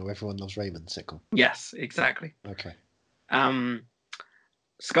Division or Everyone Loves Raymond sitcom. Yes, exactly. Okay.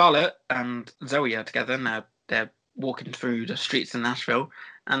 Scarlett and Zoe are together, and they're walking through the streets in Nashville,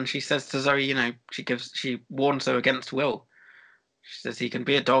 and she says to Zoe, she warns her against Will. She says he can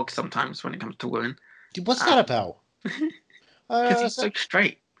be a dog sometimes when it comes to women. What's that about? Because he's so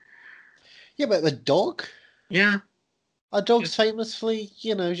straight. Yeah, but a dog? Yeah. Are dogs famously,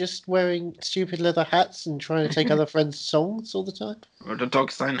 just wearing stupid leather hats and trying to take other friends' songs all the time? Or the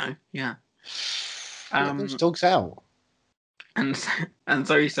dogs I know, yeah. Those dogs out. And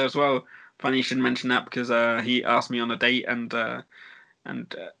Zoe says, well, funny you should mention that because he asked me on a date and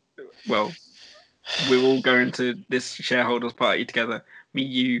well, we're all going to this shareholders party together. Me,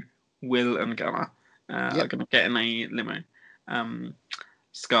 you, Will, and Gunner are going to get in a limo.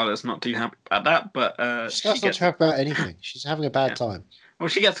 Scarlett's not too happy about that, but Scarlett's not too happy about anything. She's having a bad time. Well,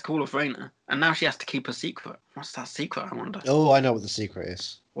 she gets a call of Raina, and now she has to keep a secret. What's that secret, I wonder? Oh, I know what the secret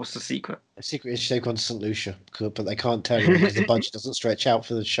is. What's the secret? The secret is they've gone to St. Lucia, but they can't tell you because the budget doesn't stretch out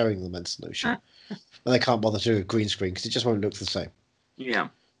for showing them in St. Lucia. And they can't bother to do a green screen because it just won't look the same. Yeah.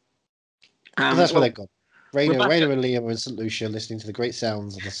 But that's where they've gone. Raina and Liam are in St. Lucia listening to the great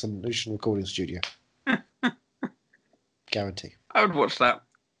sounds of the St. Lucian recording studio. Guarantee. I would watch that.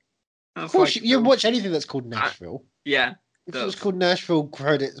 Of course, you watch anything that's called Nashville. Yeah. If it was called Nashville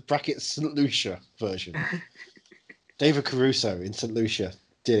brackets St. Lucia version. David Caruso in St. Lucia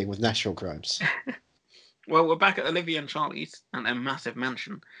dealing with Nashville crimes. Well, we're back at Olivia and Charlie's and their massive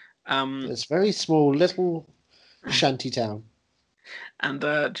mansion. It's a very small little shanty town. And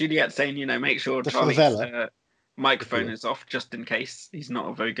Juliet's saying, make sure Charlie's microphone is off just in case he's not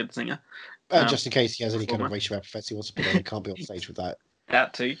a very good singer. Just in case he has any kind of racial epithets he wants to put on, he can't be on stage with that.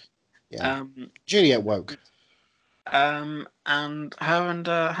 That too. Yeah. Juliet woke. And her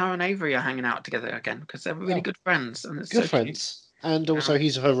and Avery are hanging out together again because they're really good friends. And it's good friends. Cute. And also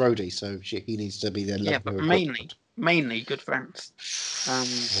he's her roadie, so he needs to be there. Yeah, but mainly good friends.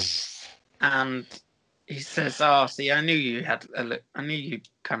 And he says, see, I knew you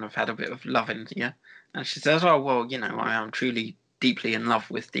kind of had a bit of love in you. And she says, oh, well, I am truly deeply in love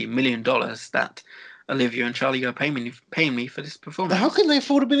with the $1 million that Olivia and Charlie are paying me for this performance. How can they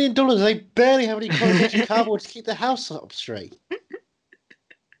afford $1 million? They barely have any corrugated cardboard to keep the house up straight.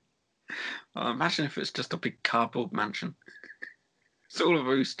 Well, imagine if it's just a big cardboard mansion. It's all a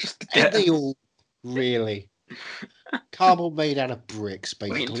ruse just to get. They all really cardboard made out of bricks,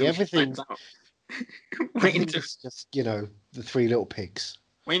 basically. Everything. Waiting just the Three Little Pigs.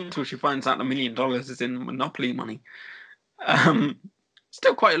 Wait until she finds out $1 million is in Monopoly money. Um,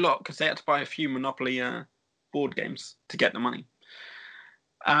 Still quite a lot because they had to buy a few Monopoly board games to get the money.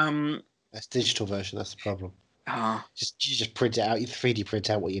 That's digital version. That's the problem. You just print it out. You 3D print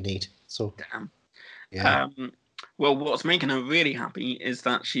out what you need. So damn. yeah. Well, what's making her really happy is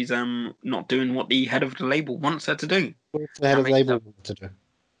that she's not doing what the head of the label wants her to do. What's the head of the label want to do?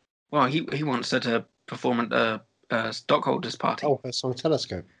 Well, he wants her to perform at the stockholders party. Oh, her song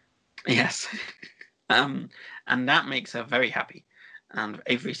Telescope. Yes. And that makes her very happy. And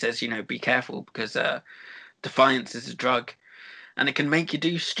Avery says, be careful because defiance is a drug and it can make you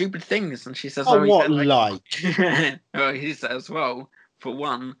do stupid things. And she says, what like? Well, he says, well, for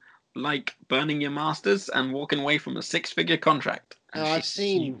one, like burning your masters and walking away from a 6-figure contract. And I've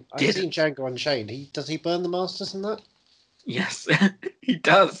seen Django Unchained. Does he burn the masters in that? Yes, he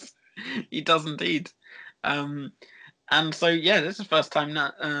does. He does indeed. And so, yeah, this is the first time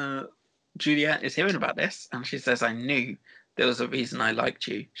that Juliet is hearing about this. And she says, I knew there was a reason I liked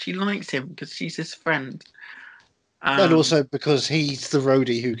you. She likes him because she's his friend. And also because he's the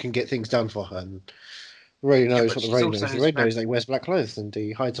roadie who can get things done for her. And the roadie knows what the roadie knows. The roadie knows that he wears black clothes and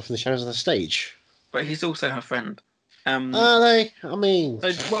he hides off in the shadows of the stage. But he's also her friend. Are they? I mean...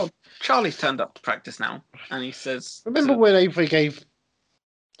 well, Charlie's turned up to practice now. And he says... Remember when Avery gave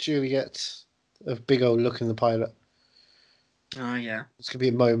Juliet a big old look in the pilot? Oh, yeah. It's going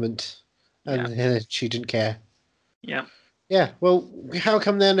to be a moment. And she didn't care. Yeah. Yeah, well, how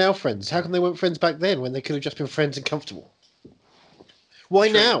come they're now friends? How come they weren't friends back then when they could have just been friends and comfortable? Why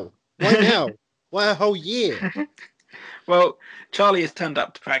now? Why now? Why a whole year? Well, Charlie has turned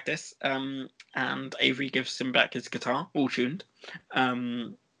up to practice, and Avery gives him back his guitar, all tuned.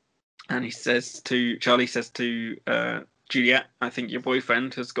 And Charlie says to Juliet, I think your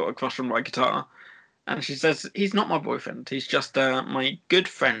boyfriend has got a crush on my guitar. And she says, he's not my boyfriend. He's just my good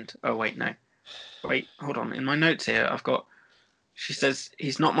friend. Oh, wait, no. Wait, hold on. In my notes here, I've got... She says,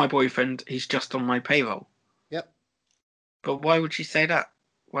 he's not my boyfriend, he's just on my payroll. Yep. But why would she say that?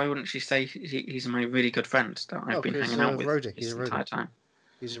 Why wouldn't she say he's my really good friend that I've been hanging out with this entire time?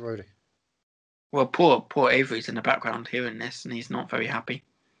 He's a roadie. Well, poor Avery's in the background hearing this, and he's not very happy.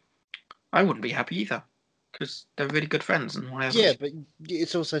 I wouldn't be happy either, because they're really good friends and whatever. Yeah, but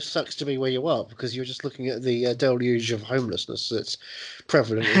it also sucks to be where you are, because you're just looking at the deluge of homelessness that's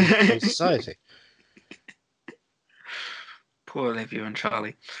prevalent in society. Poor Olivia and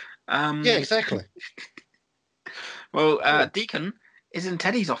Charlie. Yeah, exactly. Well, Deacon is in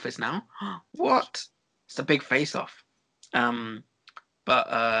Teddy's office now. What? It's a big face-off.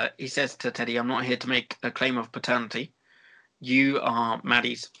 But he says to Teddy, I'm not here to make a claim of paternity. You are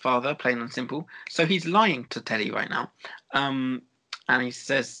Maddie's father, plain and simple. So he's lying to Teddy right now. And he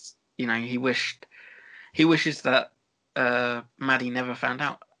says, he wishes that Maddie never found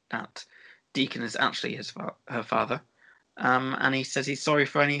out that Deacon is actually her father. And he says he's sorry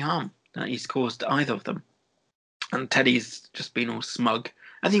for any harm that he's caused either of them. And Teddy's just been all smug,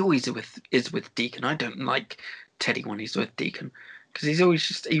 as he always is with Deacon. I don't like Teddy when he's with Deacon, because he's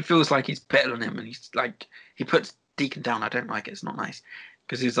always he feels like he's better than him, and he's like, he puts Deacon down. I don't like it. It's not nice,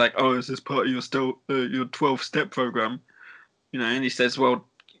 because he's like, oh, is this part of your 12-step program? And he says, well,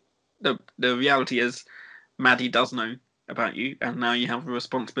 the reality is Maddie does know about you, and now you have a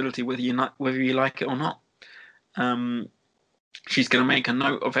responsibility whether you like it or not. She's going to make a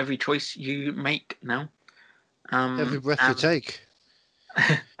note of every choice you make now. Every breath you take.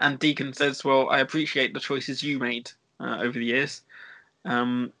 And Deacon says, well, I appreciate the choices you made over the years.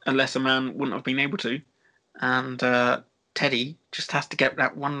 Unless a man wouldn't have been able to. And Teddy just has to get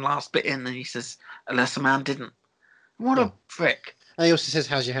that one last bit in, and he says, unless a man didn't. What a prick. And he also says,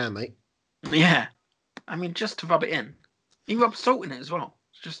 how's your hand, mate? Yeah. I mean, just to rub it in. He rubs salt in it as well.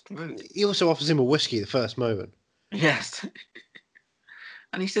 It's just rude. He also offers him a whiskey the first moment. Yes.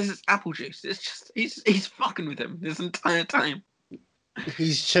 And he says it's apple juice. It's just, he's fucking with him this entire time.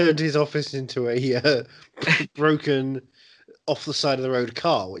 He's turned his office into a broken, off the side of the road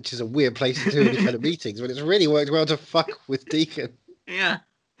car, which is a weird place to do any kind of meetings, but it's really worked well to fuck with Deacon. Yeah.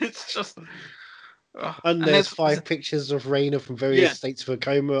 It's just... And there's 5 pictures of Raina from various states of a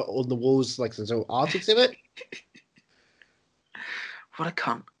coma on the walls, like some sort of art exhibit. What a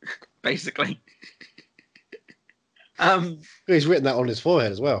cunt, basically. He's written that on his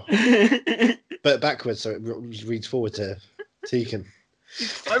forehead as well, but backwards, so it reads forward to Deacon.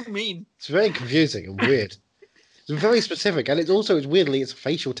 He's so mean. It's very confusing and weird. It's very specific, and it's weirdly it's a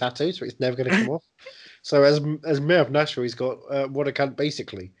facial tattoo, so it's never going to come off. So as Mayor of Nashville, he's got what a cunt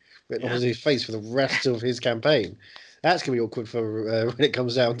basically written on his face for the rest of his campaign. That's going to be awkward for when it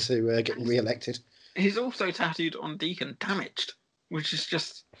comes down to getting re-elected. He's also tattooed on Deacon, damaged. which is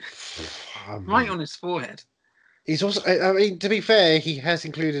just I right mean, on his forehead. he's also. I mean, to be fair, he has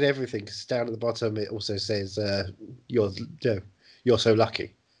included everything. Because down at the bottom, it also says, "You're, you're so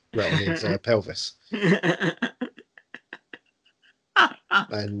lucky," right on his pelvis,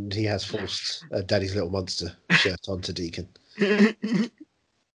 and he has forced Daddy's Little Monster shirt onto Deacon.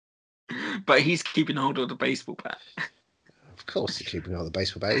 But he's keeping hold of the baseball bat. Of course, he's keeping on the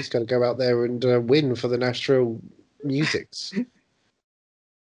baseball bat. He's got to go out there and win for the Nashville Musics.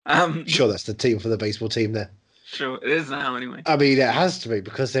 Sure, that's the team for the baseball team there. Sure, it is now anyway. I mean, it has to be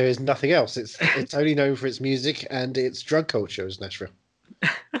because there is nothing else. It's only known for its music and its drug culture as Nashville.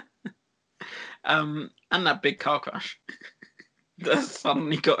 And that big car crash. That's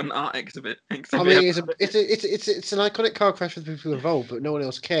suddenly got an art exhibit. I mean, it's an iconic car crash with people involved, but no one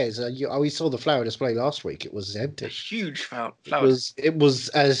else cares. We saw the flower display last week. It was empty. A huge flower. It was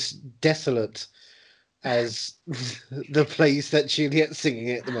as desolate as the place that Juliet's singing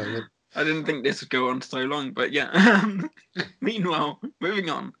at the moment. I didn't think this would go on so long, but yeah. Meanwhile,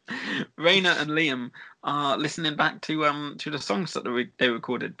 moving on, Raina and Liam are listening back to the songs that they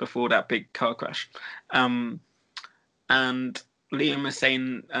recorded before that big car crash, and Liam is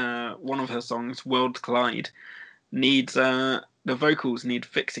saying one of her songs, "Worlds Collide," needs the vocals need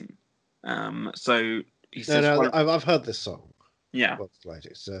fixing. So he says, I've heard this song. Yeah.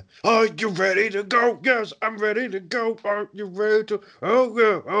 It's, are you ready to go? Yes, I'm ready to go. Are you ready to? Oh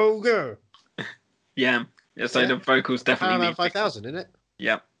yeah, oh yeah. Yeah. So the vocals definitely need 5000, isn't it?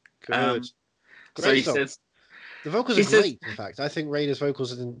 Yeah. Good. So he says the vocals are great. In fact, I think Raina's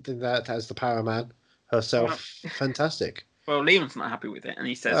vocals in that as the Power Man herself, fantastic. Well, Liam's not happy with it, and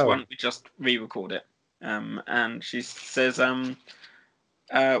he says, "Why don't we just re-record it?" And she says, "Well,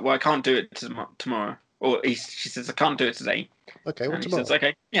 I can't do it tomorrow." Or she says, "I can't do it today." Okay, well, and tomorrow. He says,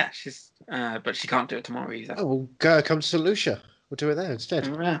 "Okay, yeah." But she can't do it tomorrow either. Oh, well, go come to St. Lucia. We'll do it there instead.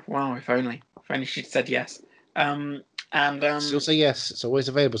 Yeah, wow, if only she'd said yes. She'll say yes. It's always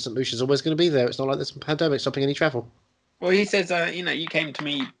available. St. Lucia's always going to be there. It's not like this pandemic stopping any travel. Well, he says, you came to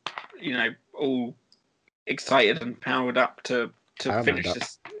me, all excited and powered up to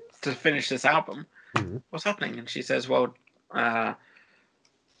finish this album. Mm-hmm. What's happening? And she says, "Well, I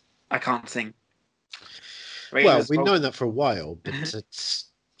can't sing." Well, we've known that for a while, but it's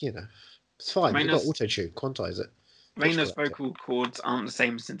it's fine. We've got auto-tune, quantize it. Raina's vocal cords aren't the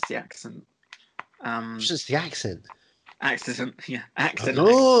same since the accent. Just the accent. Accent, yeah, accent.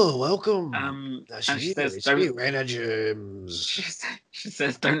 Oh, welcome. And she says, "Don't." Raina James. She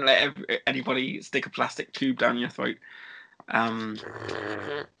says, "Don't let anybody stick a plastic tube down your throat."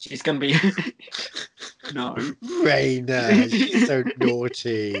 She's gonna be no. Raina, she's so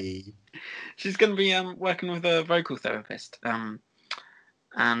naughty. She's gonna be working with a vocal therapist. And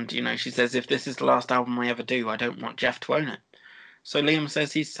she says, "If this is the last album I ever do, I don't want Jeff to own it." So Liam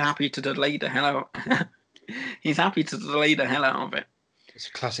says he's happy to delay the hell out. He's happy to delay the hell out of it. It's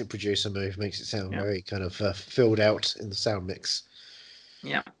a classic producer move. Makes it sound very kind of filled out in the sound mix.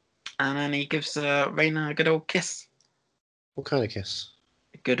 Yeah, and then he gives Raina a good old kiss. What kind of kiss?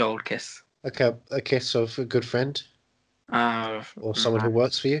 A good old kiss. Like a kiss of a good friend? Or someone who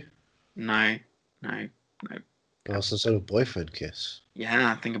works for you? No. Or some sort of boyfriend kiss?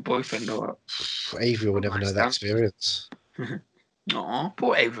 Yeah, I think a boyfriend or... Avery will never know that experience. Aw,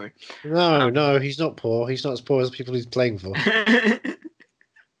 poor Avery. No, he's not poor. He's not as poor as the people he's playing for.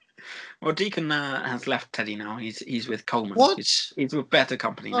 Well, Deacon has left Teddy now. He's with Coleman. What? He's with better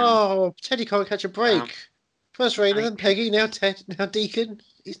company now. Oh, Teddy can't catch a break. First Raina, then Peggy, now Deacon.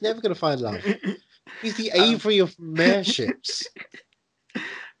 He's never going to find love. He's the Avery of mayorships.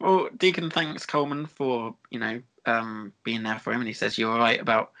 Well, Deacon thanks Coleman for, being there for him, and he says, "You're right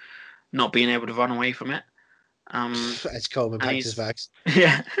about not being able to run away from it." As Coleman packs his bags.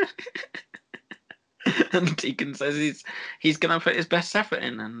 Yeah. And Deacon says he's going to put his best effort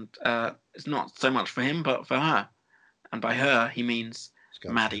in, and it's not so much for him, but for her. And by her, he means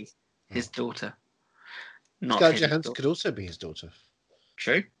Maddie, his daughter. Scarlett Johansson could also be his daughter.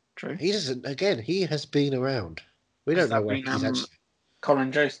 True. He doesn't. Again, he has been around. We don't know where he's actually.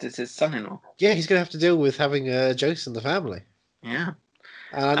 Colin Jost is his son-in-law. Yeah, he's going to have to deal with having Jost in the family. Yeah.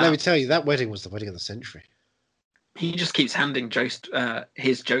 And let me tell you, that wedding was the wedding of the century. He just keeps handing Jost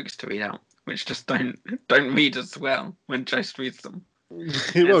his jokes to read out, which just don't read as well when Jost reads them.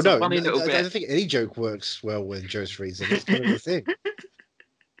 Well, no, I don't think any joke works well when Jost reads them. It's kind of the thing.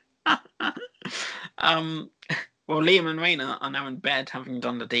 Well, Liam and Raina are now in bed, having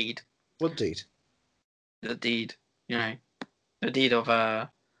done the deed. What deed? The deed, the deed of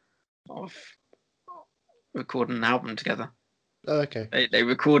recording an album together. Oh, okay. They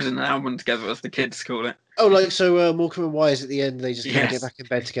recorded an album together, as the kids call it. Oh, like so, Morecambe and Wise at the end, they just kind of get Yes. back in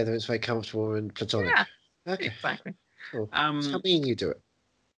bed together. It's very comfortable and platonic. Yeah, Okay, exactly. cool. That's how me and you do it.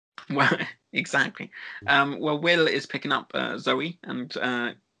 Well, exactly. Well, Will is picking up Zoe, and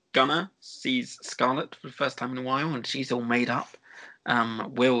Gunnar sees Scarlett for the first time in a while, and she's all made up.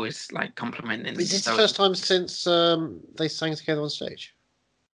 Will is like complimenting. Is this the Zoe. first time since they sang together on stage?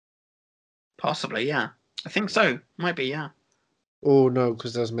 Possibly, yeah. I think so. Might be, yeah. Oh no,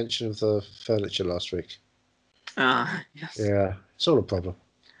 because there was mention of the furniture last week. Yes. Yeah, it's all a problem.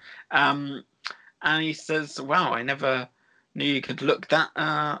 And he says, "Wow, I never knew you could look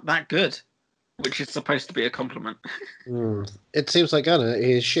that good," which is supposed to be a compliment. It seems like Gunnar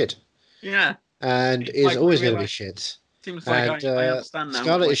is shit. Yeah. And Seems is like always I going to be realise- shit. Seems like And I understand now.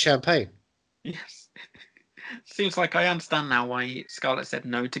 Scarlett is champagne. Yes. Seems like I understand now why Scarlett said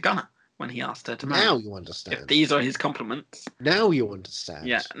no to Gunnar when he asked her to marry. Now him. you understand. If these are his compliments. Now you understand.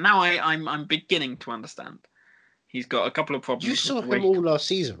 Yeah. Now I'm beginning to understand. He's got a couple of problems. You saw him all last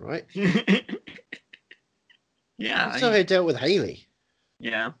season, right? Yeah. You saw he dealt with Haley.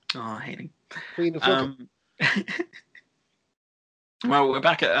 Yeah. Oh, Haley. Queen of Flockham. Well, we're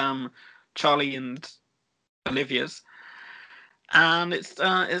back at Charlie and Olivia's, and it's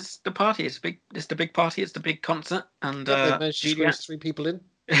the party. It's the big party. It's the big concert, and They managed to squeeze 3 people in.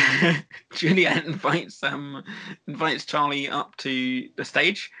 Juliet invites Charlie up to the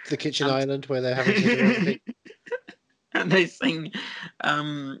stage, The kitchen island where they're having to do everything. and they sing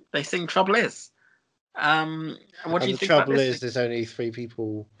 "Trouble Is." And what do you the think trouble about is, this? there's only 3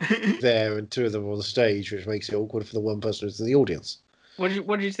 people there, and 2 of them are on the stage, which makes it awkward for the one person who's in the audience. What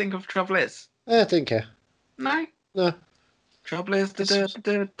do you think of "Trouble Is"? I don't care. No. No. Trouble is. This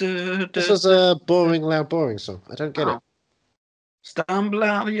was a boring, loud, boring song. I don't get it. Stumble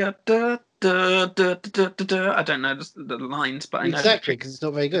out, yeah, I don't know the lines, but I know exactly because it's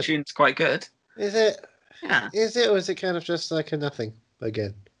not very the good. tune's quite good. Is it? Yeah. Is it, or is it kind of just like a nothing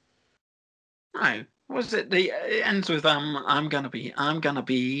again? No. Was it it ends with I'm gonna be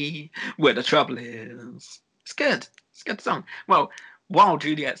where the trouble is. It's good. It's a good song. Well, while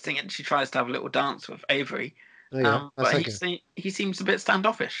Juliet's singing, she tries to have a little dance with Avery. Oh yeah, but he seems a bit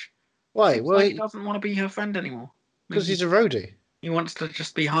standoffish. Why? Seems Well, like he doesn't want to be her friend anymore. Because he's a roadie. He wants to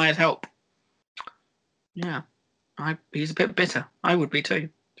just be hired help. Yeah. He's a bit bitter. I would be too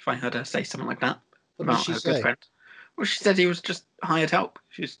if I heard her say something like that What did she say? good friend. Well, she said he was just hired help.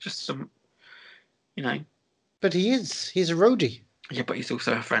 She's just some, But he is. He's a roadie. Yeah, but he's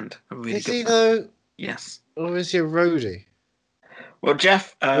also a friend. A really is good he friend. though? Yes. Or is he a roadie? Well,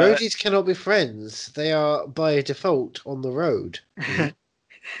 Jeff. Roadies cannot be friends. They are by default on the road.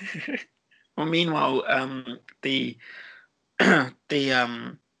 Well, meanwhile, the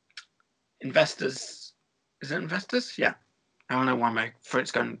investors. Is it investors? Yeah. I don't know why my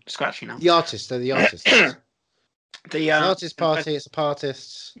throat's going scratchy now. The artists. They're the artists. The artist party. It's a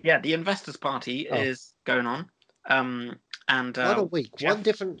partists. Yeah, the investors party is going on. And one a week. Jeff, one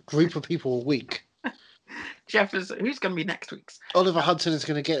different group of people a week. Jeff who's going to be next week's? Oliver Hudson is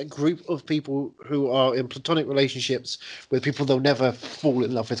going to get a group of people who are in platonic relationships with people they'll never fall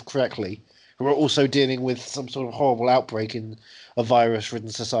in love with correctly, who are also dealing with some sort of horrible outbreak in a virus-ridden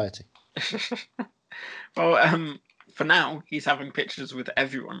society. Well, for now, he's having pictures with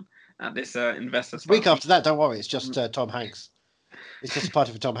everyone at this investors party. Week after that, don't worry, it's just Tom Hanks. It's just a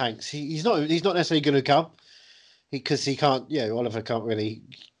party for Tom Hanks. He's not necessarily going to come because he can't. Oliver can't really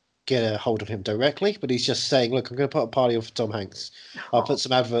get a hold of him directly, but he's just saying, "Look, I'm going to put a party on for Tom Hanks. I'll put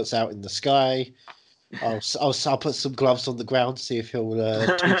some adverts out in the sky. I'll put some gloves on the ground to see if he'll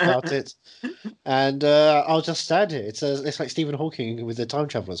tweet about it, and I'll just stand here. It's like Stephen Hawking with the time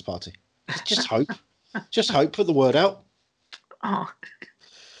travelers party. Just hope, put the word out." Oh.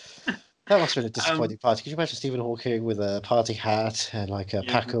 That must have been a disappointing party. Could you imagine Stephen Hawking with a party hat and like a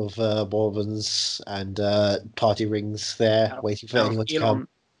pack of bourbons and party rings there, waiting for anyone to come?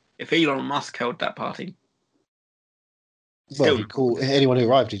 If Elon Musk held that party, well, he'd call anyone who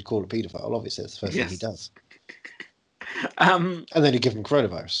arrived. He'd call a paedophile. Obviously, that's the first thing he does. And then he'd give them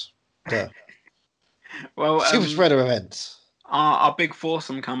coronavirus. Duh. Well, super spreader events. Our big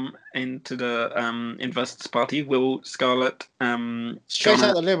foursome come into the investors party. Will, Scarlett, straight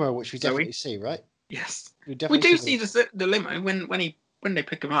out the limo, which we definitely see, right? Yes, we do see the limo when they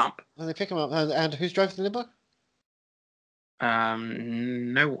pick him up. When they pick him up, and who's driving the limo?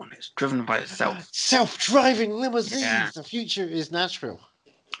 No one. It's driven by itself. Self-driving limousines. Yeah. The future is Nashville.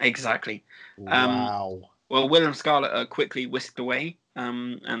 Exactly. Wow. Well, Will and Scarlett are quickly whisked away.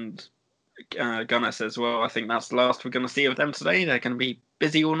 And Gunnar says, "Well, I think that's the last we're going to see of them today. They're going to be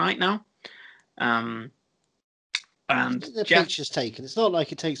busy all night now." And The Jeff, picture's taken. It's not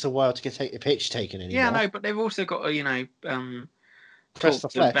like it takes a while to take the picture taken anymore. yeah, no, but they've also got to, Press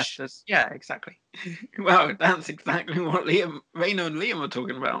talk the to flesh. investors. Yeah, exactly. Well, that's exactly what Rayno and Liam are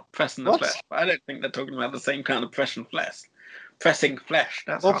talking about, pressing the What? flesh. But I don't think they're talking about the same kind of pressing flesh. Pressing flesh.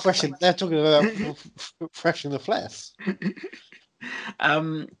 That's Or hard to say. freshing. They're talking about freshing the flesh.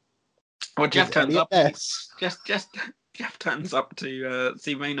 Well, Jeff With turns Elliot up. Ness. Just Jeff turns up to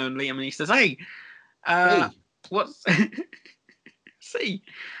see Rayno and Liam, and he says, "Hey, Hey, what's see?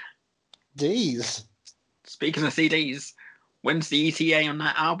 D's. Speaking of CDs, when's the ETA on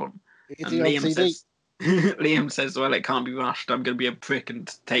that album?" Is And he on Liam CD? says, "Liam says, well, it can't be rushed. I'm going to be a prick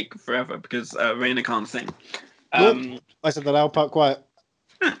and take forever because Raina can't sing." Nope. I said the loud part quiet.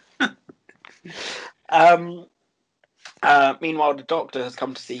 Meanwhile, the doctor has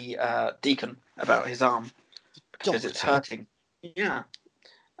come to see Deacon about his arm because it's hurting. Yeah.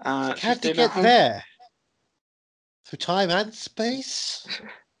 How did he get there? Through time and space?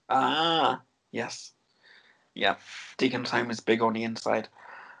 Ah, yes. Yeah. Deacon's home is big on the inside.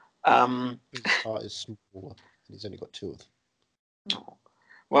 His heart is smaller, and he's only got 2 of them.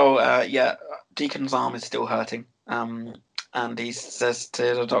 Well, yeah, Deacon's arm is still hurting. And he says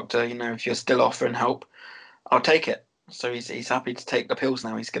to the doctor, if you're still offering help, I'll take it. So he's happy to take the pills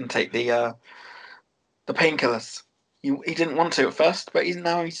now. He's going to take the painkillers. He didn't want to at first, but he's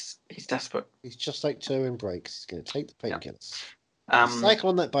desperate. He's just like Joe in Breaks. He's going to take the painkillers. Yeah. Cycle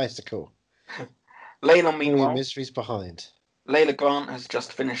on that bicycle. Layla, meanwhile, miseries behind. Layla Grant has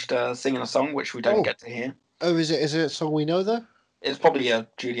just finished singing a song which we don't get to hear. Oh, is it a song we know though? It's probably a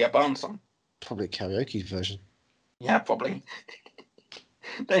Juliet Barnes song. Probably a karaoke version. Yeah, probably.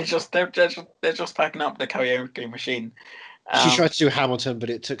 they're just packing up the karaoke machine. She tried to do Hamilton,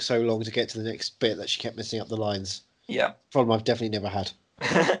 but it took so long to get to the next bit that she kept messing up the lines. Yeah. Problem I've definitely never had.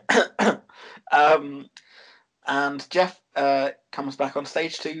 And Jeff comes back on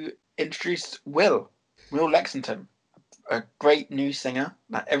stage to introduce Will Lexington, a great new singer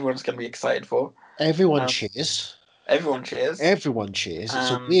that everyone's going to be excited for. Everyone cheers. Everyone cheers. Everyone cheers.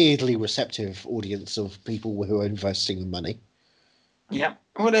 It's a weirdly receptive audience of people who are investing the money. Yeah.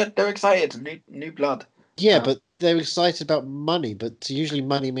 Well, they're excited. New blood. Yeah, but they're excited about money, but usually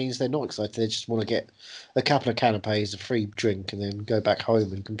money means they're not excited. They just want to get a couple of canapes, a free drink, and then go back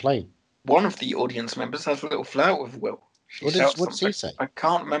home and complain. One of the audience members has a little flirt with Will. What does he say? I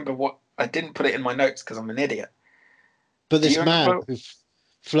can't remember what... I didn't put it in my notes because I'm an idiot. But this man who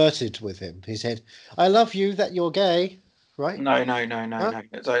flirted with him, he said, "I love you, that you're gay," right? No.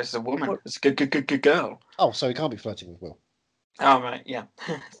 It's a woman. What? It's a good girl. Oh, so he can't be flirting with Will. Oh, right, yeah.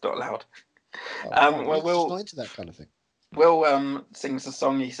 It's not allowed. Well, Will's not into that kind of thing. Will sings a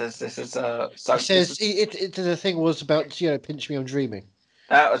song. He says, "This is he says the thing was about pinch me, I'm dreaming."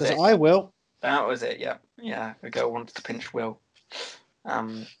 That was it. I will. That was it. Yeah. The girl wanted to pinch Will.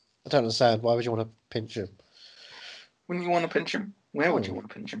 I don't understand. Why would you want to pinch him? Wouldn't you want to pinch him? Where would you want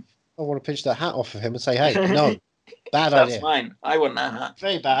to pinch him? I want to pinch the hat off of him and say, "Hey, no, bad idea." That's mine. I want that hat.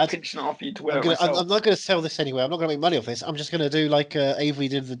 Very bad. Pinching it off you to wear I'm not going to sell this anyway. I'm not going to make money off this. I'm just going to do like Avery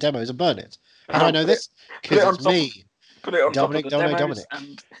did the demos and burn it. How do I know this? Because it's me. Put it on top of the demos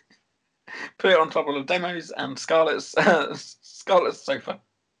and put it on top of the demos and Scarlett's sofa.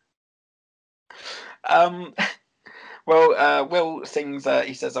 Well, Will sings.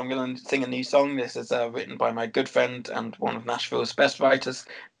 He says, "I'm going to sing a new song. This is written by my good friend and one of Nashville's best writers,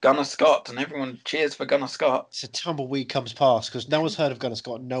 Gunnar Scott." And everyone cheers for Gunnar Scott. It's a tumbleweed comes past because no one's heard of Gunnar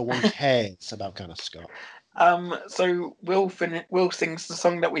Scott. No one cares about Gunnar Scott. So Will sings the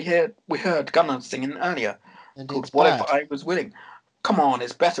song that we heard Gunnar singing earlier, called "What If I Was Willing." Come on,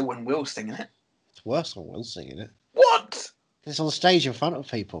 it's better when Will's singing it. It's worse when Will's singing it. What? It's on stage in front of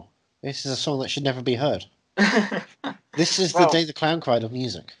people. This is a song that should never be heard. This is the day the clown cried of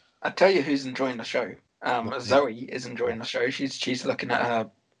music. I tell you who's enjoying the show. Zoe is enjoying the show. She's looking at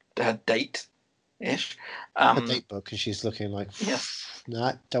her date-ish. Her date book, and she's looking like, yes.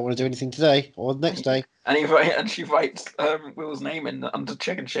 Nah, don't want to do anything today or the next day. And she writes Will's name in under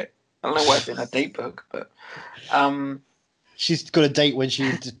chicken shit. I don't know why it's in her date book, but she's got a date when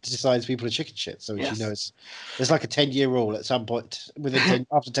she decides people are chicken shit, so she knows there's like a 10-year rule. At some point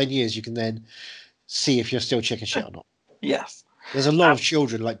after 10 years, you can then see if you're still chicken shit or not. Yes. There's a lot of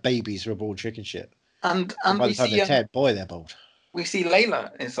children, like babies, who are born chicken shit. And by the time they're 10, boy, they're bold. We see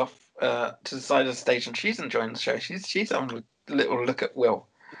Layla is off to the side of the stage, and she's enjoying the show. She's having a little look at Will.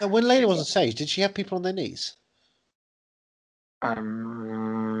 Now, when Layla was on stage, did she have people on their knees? I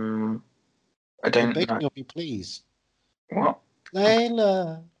don't know. Begging of you, please. What?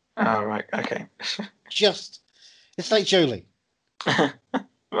 Layla. Oh, right. Okay. It's like Jolie.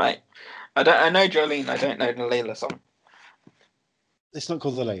 Right. I know Jolene. I don't know the Layla song. It's not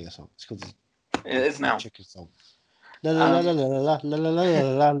called the Layla song. It's called It is the now. chicken song. La la la la la la la la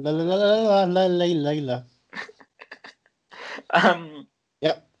la la la la la la.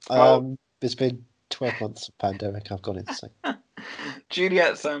 Yep. Well, It's been 12 months of pandemic. I've got insane.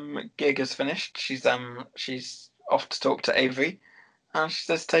 Juliet's gig is finished. She's off to talk to Avery, and she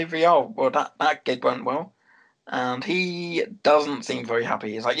says to Avery, "Oh, well, that gig went well," and he doesn't seem very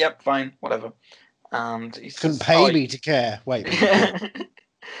happy. He's like, "Yep, fine, whatever," and he Couldn't says, pay "Oh," me to care. Wait, but you did.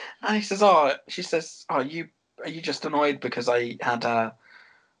 and he says, "Oh," she says, "Oh, are you just annoyed because I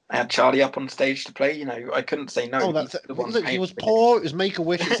had Charlie up on stage to play? You know, I couldn't say no. Oh, He's that's it. the one Look, he paying was for me." poor. It was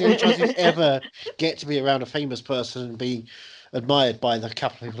Make-A-Wish. It's the only chance he'd ever get to be around a famous person and be admired by the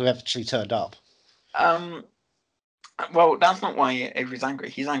couple of people who actually turned up. Well, that's not why Avery's angry.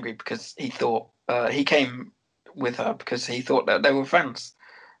 He's angry because he thought he came with her because he thought that they were friends.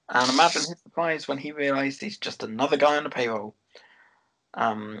 And imagine his surprise when he realised he's just another guy on the payroll.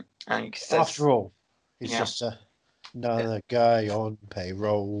 And he says, After all, he's "Yeah," just another guy on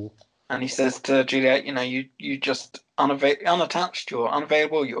payroll. and he says to Juliet, "You know, you just unattached. You're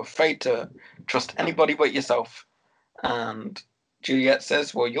unavailable. You're afraid to trust anybody but yourself." And Juliet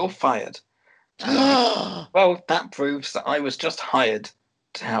says, "Well, you're fired." And he, well, that proves that I was just hired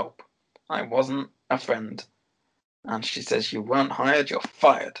to help. I wasn't a friend. And she says, "You weren't hired. You're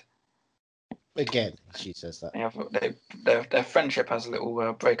fired." Again, she says that. Their friendship has a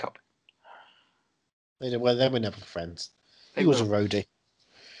little breakup. They were never friends. They He was a will. roadie.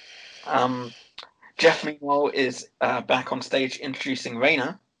 Jeff, meanwhile, is back on stage introducing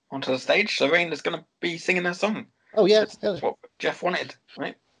Raina onto the stage. So Raina's going to be singing her song. Oh yeah. That's what Jeff wanted,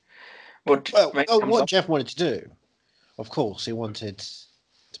 right? Well, What Jeff wanted to do, of course, he wanted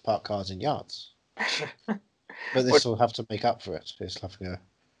to park cars in yards. But this will have to make up for it. It's having a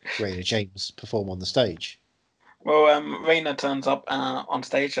Raina James perform on the stage. Well, Raina turns up on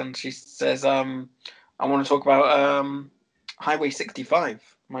stage and she says, "I want to talk about Highway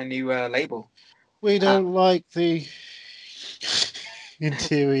 65, my new label." We don't like the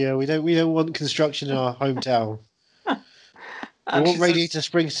interior. We don't want construction in our hometown. We want Radiator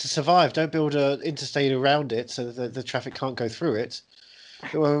Springs to survive. Don't build an interstate around it so that the traffic can't go through it.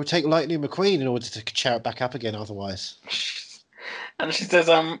 We'll take Lightning McQueen in order to chow it back up again otherwise. And she says,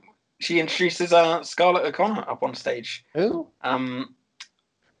 she introduces Scarlett O'Connor up on stage. Who?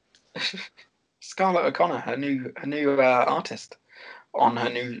 Scarlett O'Connor, her new artist on her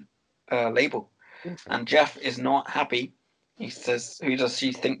new label. And Jeff is not happy. He says, "Who does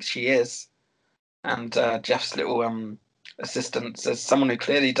she think she is?" And Jeff's little assistant says, "Someone who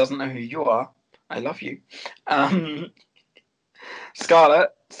clearly doesn't know who you are. I love you."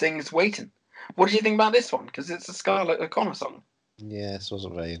 Scarlett sings "Waiting." What do you think about this one? Because it's a Scarlett O'Connor song. Yeah, this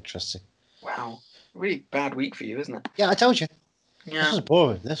wasn't very interesting. Wow, really bad week for you, isn't it? Yeah, I told you. Yeah. This was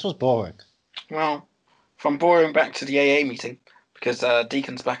boring. This was boring. Well, from boring back to the AA meeting, because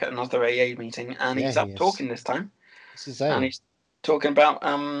Deacon's back at another AA meeting, and he's up talking this time. What's he saying? And he's talking about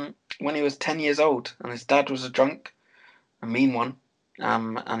when he was 10 years old, and his dad was a drunk, a mean one.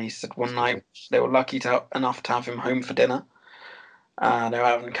 And he said one night they were lucky enough to have him home for dinner. They were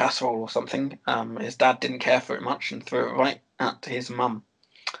having casserole or something. His dad didn't care for it much and threw it right at his mum,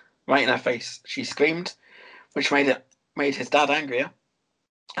 right in her face. She screamed, which made his dad angrier,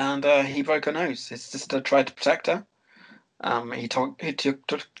 and he broke her nose. His sister tried to protect her. He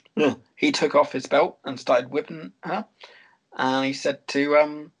took off his belt and started whipping her. And he said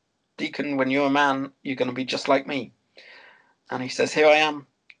to Deacon, "When you're a man, you're going to be just like me." And he says, "Here I am,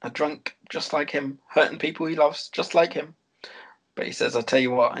 a drunk, just like him, hurting people he loves, just like him." But he says, "I tell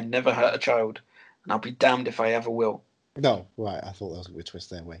you what, I never hurt a child, and I'll be damned if I ever will." No, right. I thought that was a good twist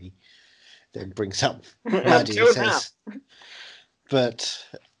there, where he then brings up Maddie and says, "But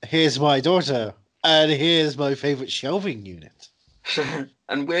here's my daughter, and here's my favourite shelving unit."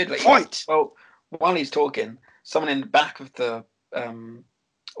 And weirdly, Fight! Well, while he's talking, someone in the back of the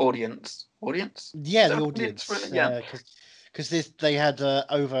audience. Yeah, the audience. Because they had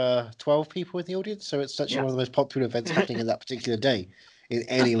over 12 people in the audience, so it's actually one of the most popular events happening in that particular day in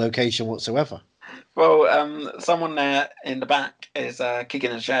any location whatsoever. Well, someone there in the back is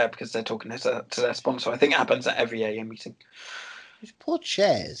kicking a chair because they're talking to their sponsor. I think it happens at every AA meeting. These poor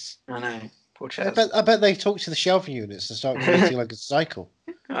chairs. I know, poor chairs. I bet they talk to the shelving units and start creating like a cycle.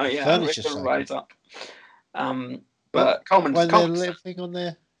 Oh yeah, furniture cycle. Rise up. But Coleman's when they're living on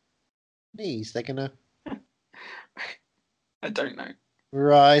their knees, they're gonna. I don't know.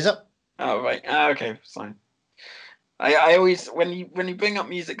 Rise up. Oh right. Okay, fine. I always when you bring up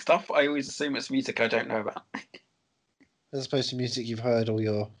music stuff, I always assume it's music I don't know about. As opposed to music you've heard all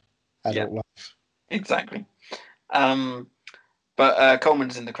your adult life. Exactly. But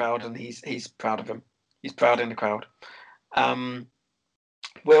Coleman's in the crowd, and he's proud of him. He's proud in the crowd.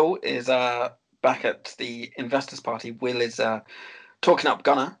 Will is back at the investors party. Will is talking up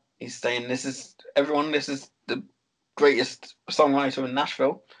Gunner. He's saying, "This is everyone. This is the greatest songwriter in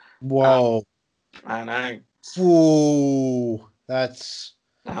Nashville." Whoa! I know. Whoa! That's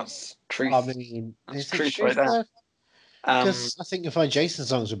truth. I mean, that's is truth it truth right there. Because I think you'll find Jason's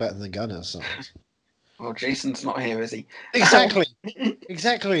songs are better than Gunner's songs. Well, Jason's not here, is he? Exactly.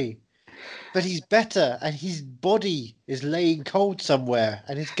 Exactly. But he's better, and his body is laying cold somewhere,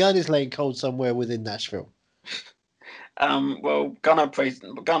 and his gun is laying cold somewhere within Nashville. Well,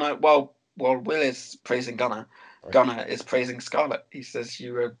 Well, Will is praising Gunner. Right. Gunner is praising Scarlett. He says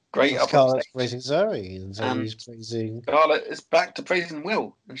you were great up on stage. Scarlett's praising Zoe, and Zoe's praising. Scarlett is back to praising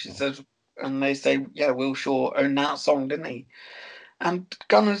Will, and she says, and they say, "Yeah, Will sure owned that song, didn't he?" And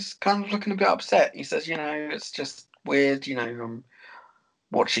Gunner's kind of looking a bit upset. He says, "It's just weird. I'm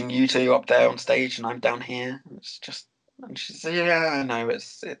watching you two up there on stage, and I'm down here. It's just." And she says, "Yeah, I know. It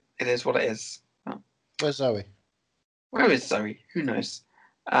is what it is." Where's Zoe? Where is Zoe? Who knows?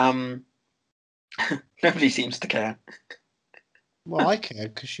 Nobody seems to care. Well, I care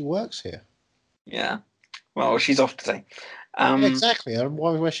because she works here. Yeah. Well, she's off today. Exactly. I don't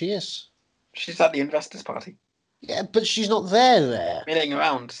know where she is. She's at the investors' party. Yeah, but she's not there. Milling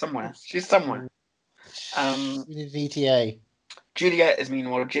around somewhere. She's somewhere. ETA. Juliet is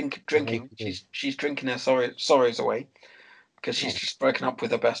meanwhile drinking. She's drinking her sorrows away because she's just broken up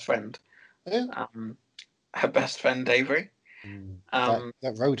with her best friend. Who? Her best friend Avery. That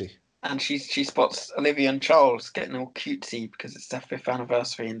roadie. And she spots Olivia and Charles getting all cutesy because it's their 5th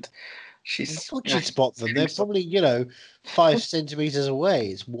anniversary, and she's. I thought she'd spot them. They're probably 5 centimeters away.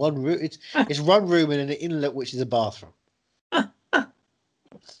 It's one room. It's one room and an inlet, which is a bathroom.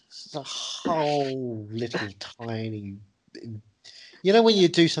 It's a whole little tiny. When you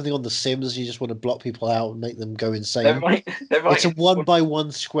do something on The Sims, you just want to block people out and make them go insane. They're right it's a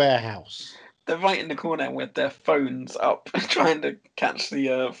 1x1 square house. They're right in the corner with their phones up, trying to catch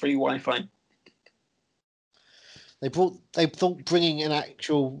the free Wi-Fi. They thought bringing an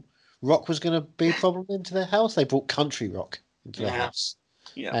actual rock was going to be a problem into their house. They brought country rock into their house.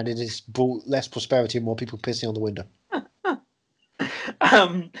 Yeah. And it has brought less prosperity and more people pissing on the window.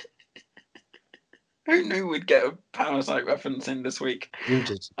 Who knew we'd get a Parasite reference in this week? You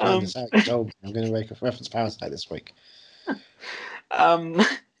did. You told me I'm going to make a reference Parasite this week.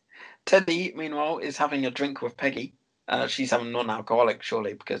 Teddy, meanwhile, is having a drink with Peggy. She's having non-alcoholic,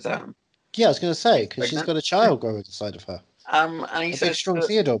 surely, because yeah, I was going to say, because she's got a child growing inside of her. And he says, big, strong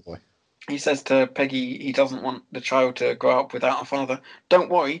Theodore boy. He says to Peggy he doesn't want the child to grow up without a father.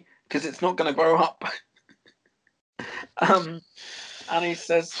 Don't worry, because it's not going to grow up. And he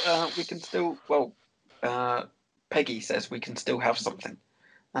says we can still. Well, Peggy says we can still have something,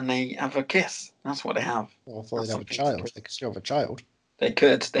 and they have a kiss. That's what they have. Well, I thought they'd have a child. They could still have a child. They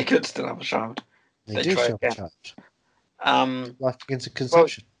could still have a child. They do still have a child. Life begins at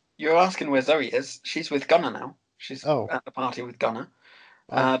conception. Well, you're asking where Zoe is. She's with Gunner now. She's at the party with Gunner.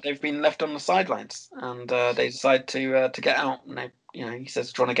 They've been left on the sidelines, and they decide to get out. And he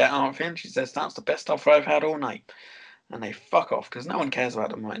says, "Do you want to get out of here?" And she says, "That's the best offer I've had all night." And they fuck off because no one cares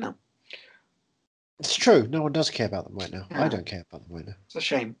about them right now. It's true. No one does care about them right now. Yeah. I don't care about them right now. It's a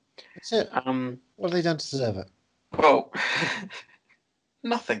shame. That's it. What have they done to deserve it? Well,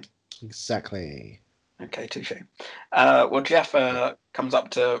 nothing. Exactly. Okay, touche. Well, Jeff comes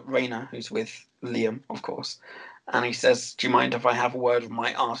up to Raina, who's with Liam, of course, and he says, "Do you mind if I have a word with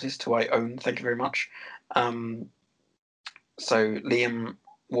my artist, who I own? Thank you very much." So Liam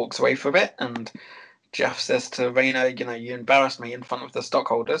walks away for a bit, and Jeff says to Raina, "You embarrassed me in front of the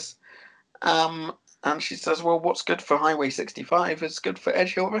stockholders." And she says, "Well, what's good for Highway 65 is good for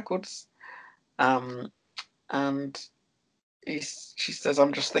Edge Hill Records." And she says,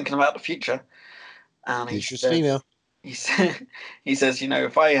 "I'm just thinking about the future." And he says,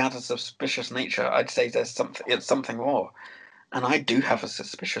 "If I had a suspicious nature, I'd say it's something more. And I do have a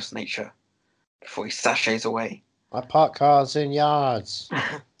suspicious nature." Before he sachets away. I park cars in yards.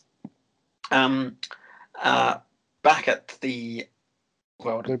 Back at the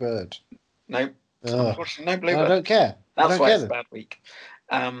Bluebird. No, unfortunately, no Bluebird. I don't care. That's why it's a bad week.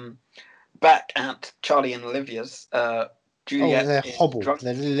 Back at Charlie and Olivia's, Juliet they're is hobbled. drunk.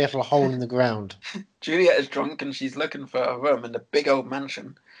 They're a little hole in the ground. Juliet is drunk and she's looking for a room in the big old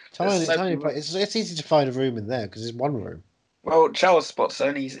mansion. Tiny place. It's easy to find a room in there because it's one room. Well, Charles spots her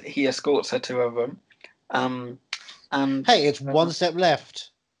and he escorts her to her room. And hey, it's one step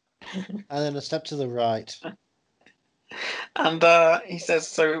left, and then a step to the right. And he says,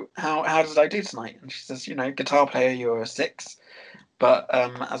 "So how did I do tonight?" And she says, "Guitar player, you're a 6, but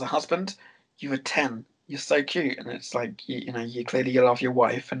as a husband, you were 10. You're so cute." And it's like you clearly you love your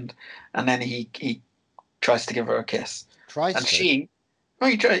wife, and then he tries to give her a kiss, Tries and to. he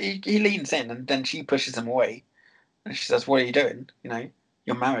leans in, and then she pushes him away, and she says, "What are you doing?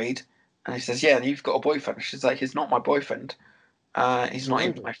 You're married." And he says, "Yeah, and you've got a boyfriend." She's like, "He's not my boyfriend. He's not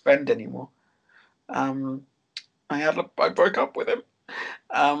even my friend anymore. Um, I broke up with him."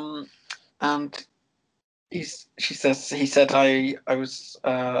 Um, and he said I was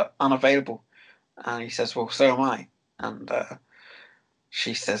unavailable, and he says, "Well, so am I." And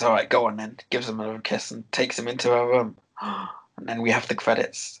she says, "All right, go on then." Gives him a little kiss and takes him into her room, and then we have the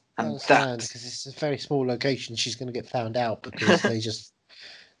credits, I and understand, that because it's a very small location. She's going to get found out because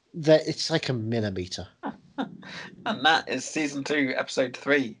it's like a millimeter. and that is season 2, episode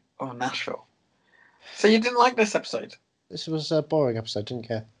 3 of Nashville. So you didn't like this episode? This was a boring episode. Didn't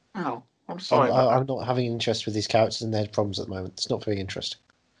care. Oh, I'm sorry about I'm that. not having interest with these characters and their problems at the moment. It's not very interesting.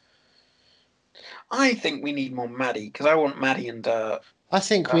 I think we need more Maddie, because I want Maddie and I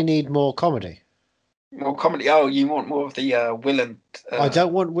think we need more comedy. more comedy. Oh, you want more of the Will and I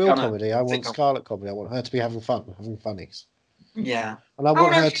don't want Will Gunnar comedy. I want sitcom. Scarlet comedy. I want her to be having fun, having funnies, Yeah. and I Oh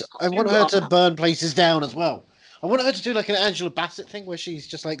want no, her she's to. not I want too her to burn places down as well. I want her to do like an Angela Bassett thing where she's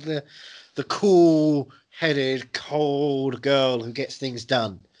just like the cool-headed, cold girl who gets things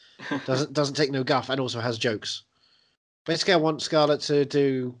done. Doesn't take no guff and also has jokes. Basically, I want Scarlett to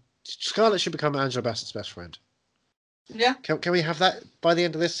do. Scarlett should become Angela Bassett's best friend. Yeah. Can we have that by the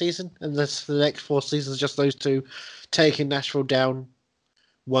end of this season? And the next 4 seasons, just those two taking Nashville down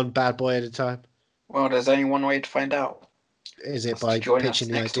one bad boy at a time? Well, there's only one way to find out. Is it That's to by join pitching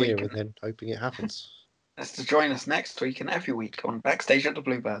us the next idea week, and and then hoping it happens? that's to join us next week and every week on Backstage at the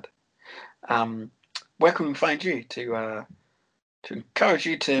Bluebird. Where can we find you to encourage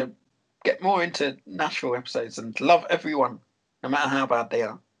you to get more into Nashville episodes and love everyone, no matter how bad they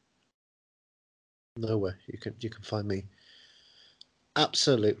are? Nowhere. You can find me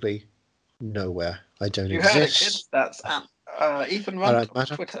absolutely nowhere. I don't You heard it, exist. kids. That's at Ethan I Runt don't on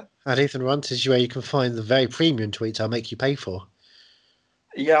matter. Twitter. At Ethan Runt is where you can find the very premium tweets I'll make you pay for.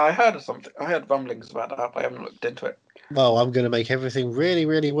 Yeah, I heard of something. I heard rumblings about that, but I haven't looked into it. Well, I'm going to make everything really,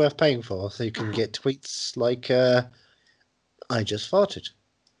 really worth paying for, so you can get tweets like "I just farted"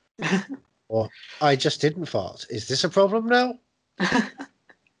 or "I just didn't fart." Is this a problem now?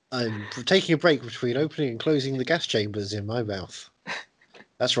 I'm taking a break between opening and closing the gas chambers in my mouth.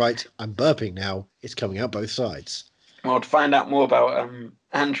 That's right, I'm burping now. It's coming out both sides. Well, to find out more about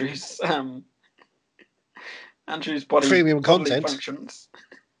Andrew's bodily Premium content. functions,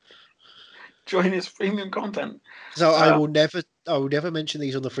 join his premium content. So I will never mention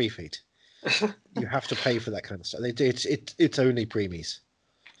these on the free feed. You have to pay for that kind of stuff. It's only preemies.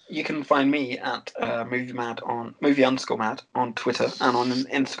 You can find me at movie_mad on Twitter and on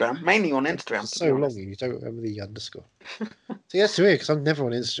Instagram, mainly on Instagram. It's To so be long, honest, you don't remember the underscore. See, that's weird because I'm never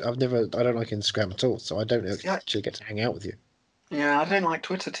on Insta. I don't like Instagram at all, so I don't actually get to hang out with you. yeah, I don't like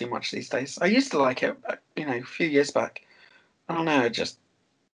Twitter too much these days. I used to like it, a few years back. I don't know,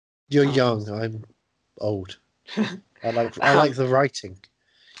 You're young. I'm old. I like the writing.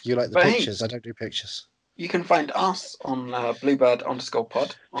 You like the but pictures. hey, I don't do pictures. you can find us on Bluebird_pod on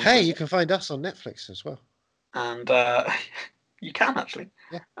Hey, Twitter, you can find us on Netflix as well. and you can actually.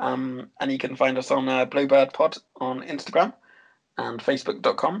 Yeah. And you can find us on Bluebird Pod on Instagram and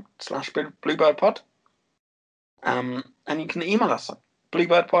Facebook.com/BluebirdPod. And you can email us at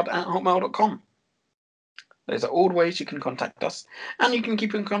bluebirdpod@hotmail.com. Those are all the ways you can contact us. And you can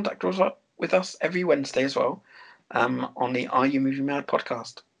keep in contact with us every Wednesday as well on the Are You Movie Mad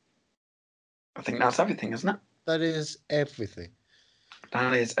podcast. I think that's everything, isn't it? That is everything.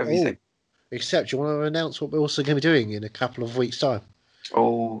 That is everything. Except you want to announce what we're also going to be doing in a couple of weeks' time.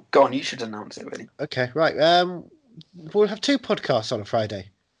 Oh, go on, you should announce it, really. Okay, right. We'll have 2 podcasts on a Friday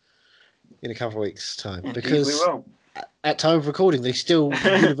in a couple of weeks' time. Indeed, because we will. At time of recording, they still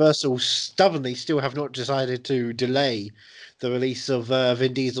Universal stubbornly still have not decided to delay the release of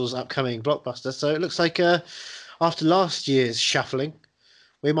Vin Diesel's upcoming blockbuster. So it looks like after last year's shuffling,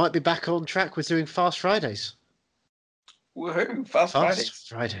 we might be back on track with doing Fast Fridays. Woohoo! Fast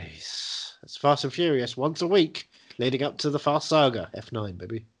Fridays. It's Fast and Furious once a week, leading up to the Fast Saga F9,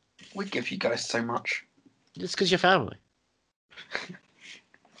 baby. We give you guys so much. It's because you're family.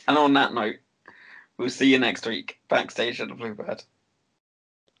 And on that note, we'll see you next week, backstage at the Bluebird.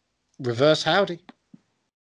 Reverse howdy.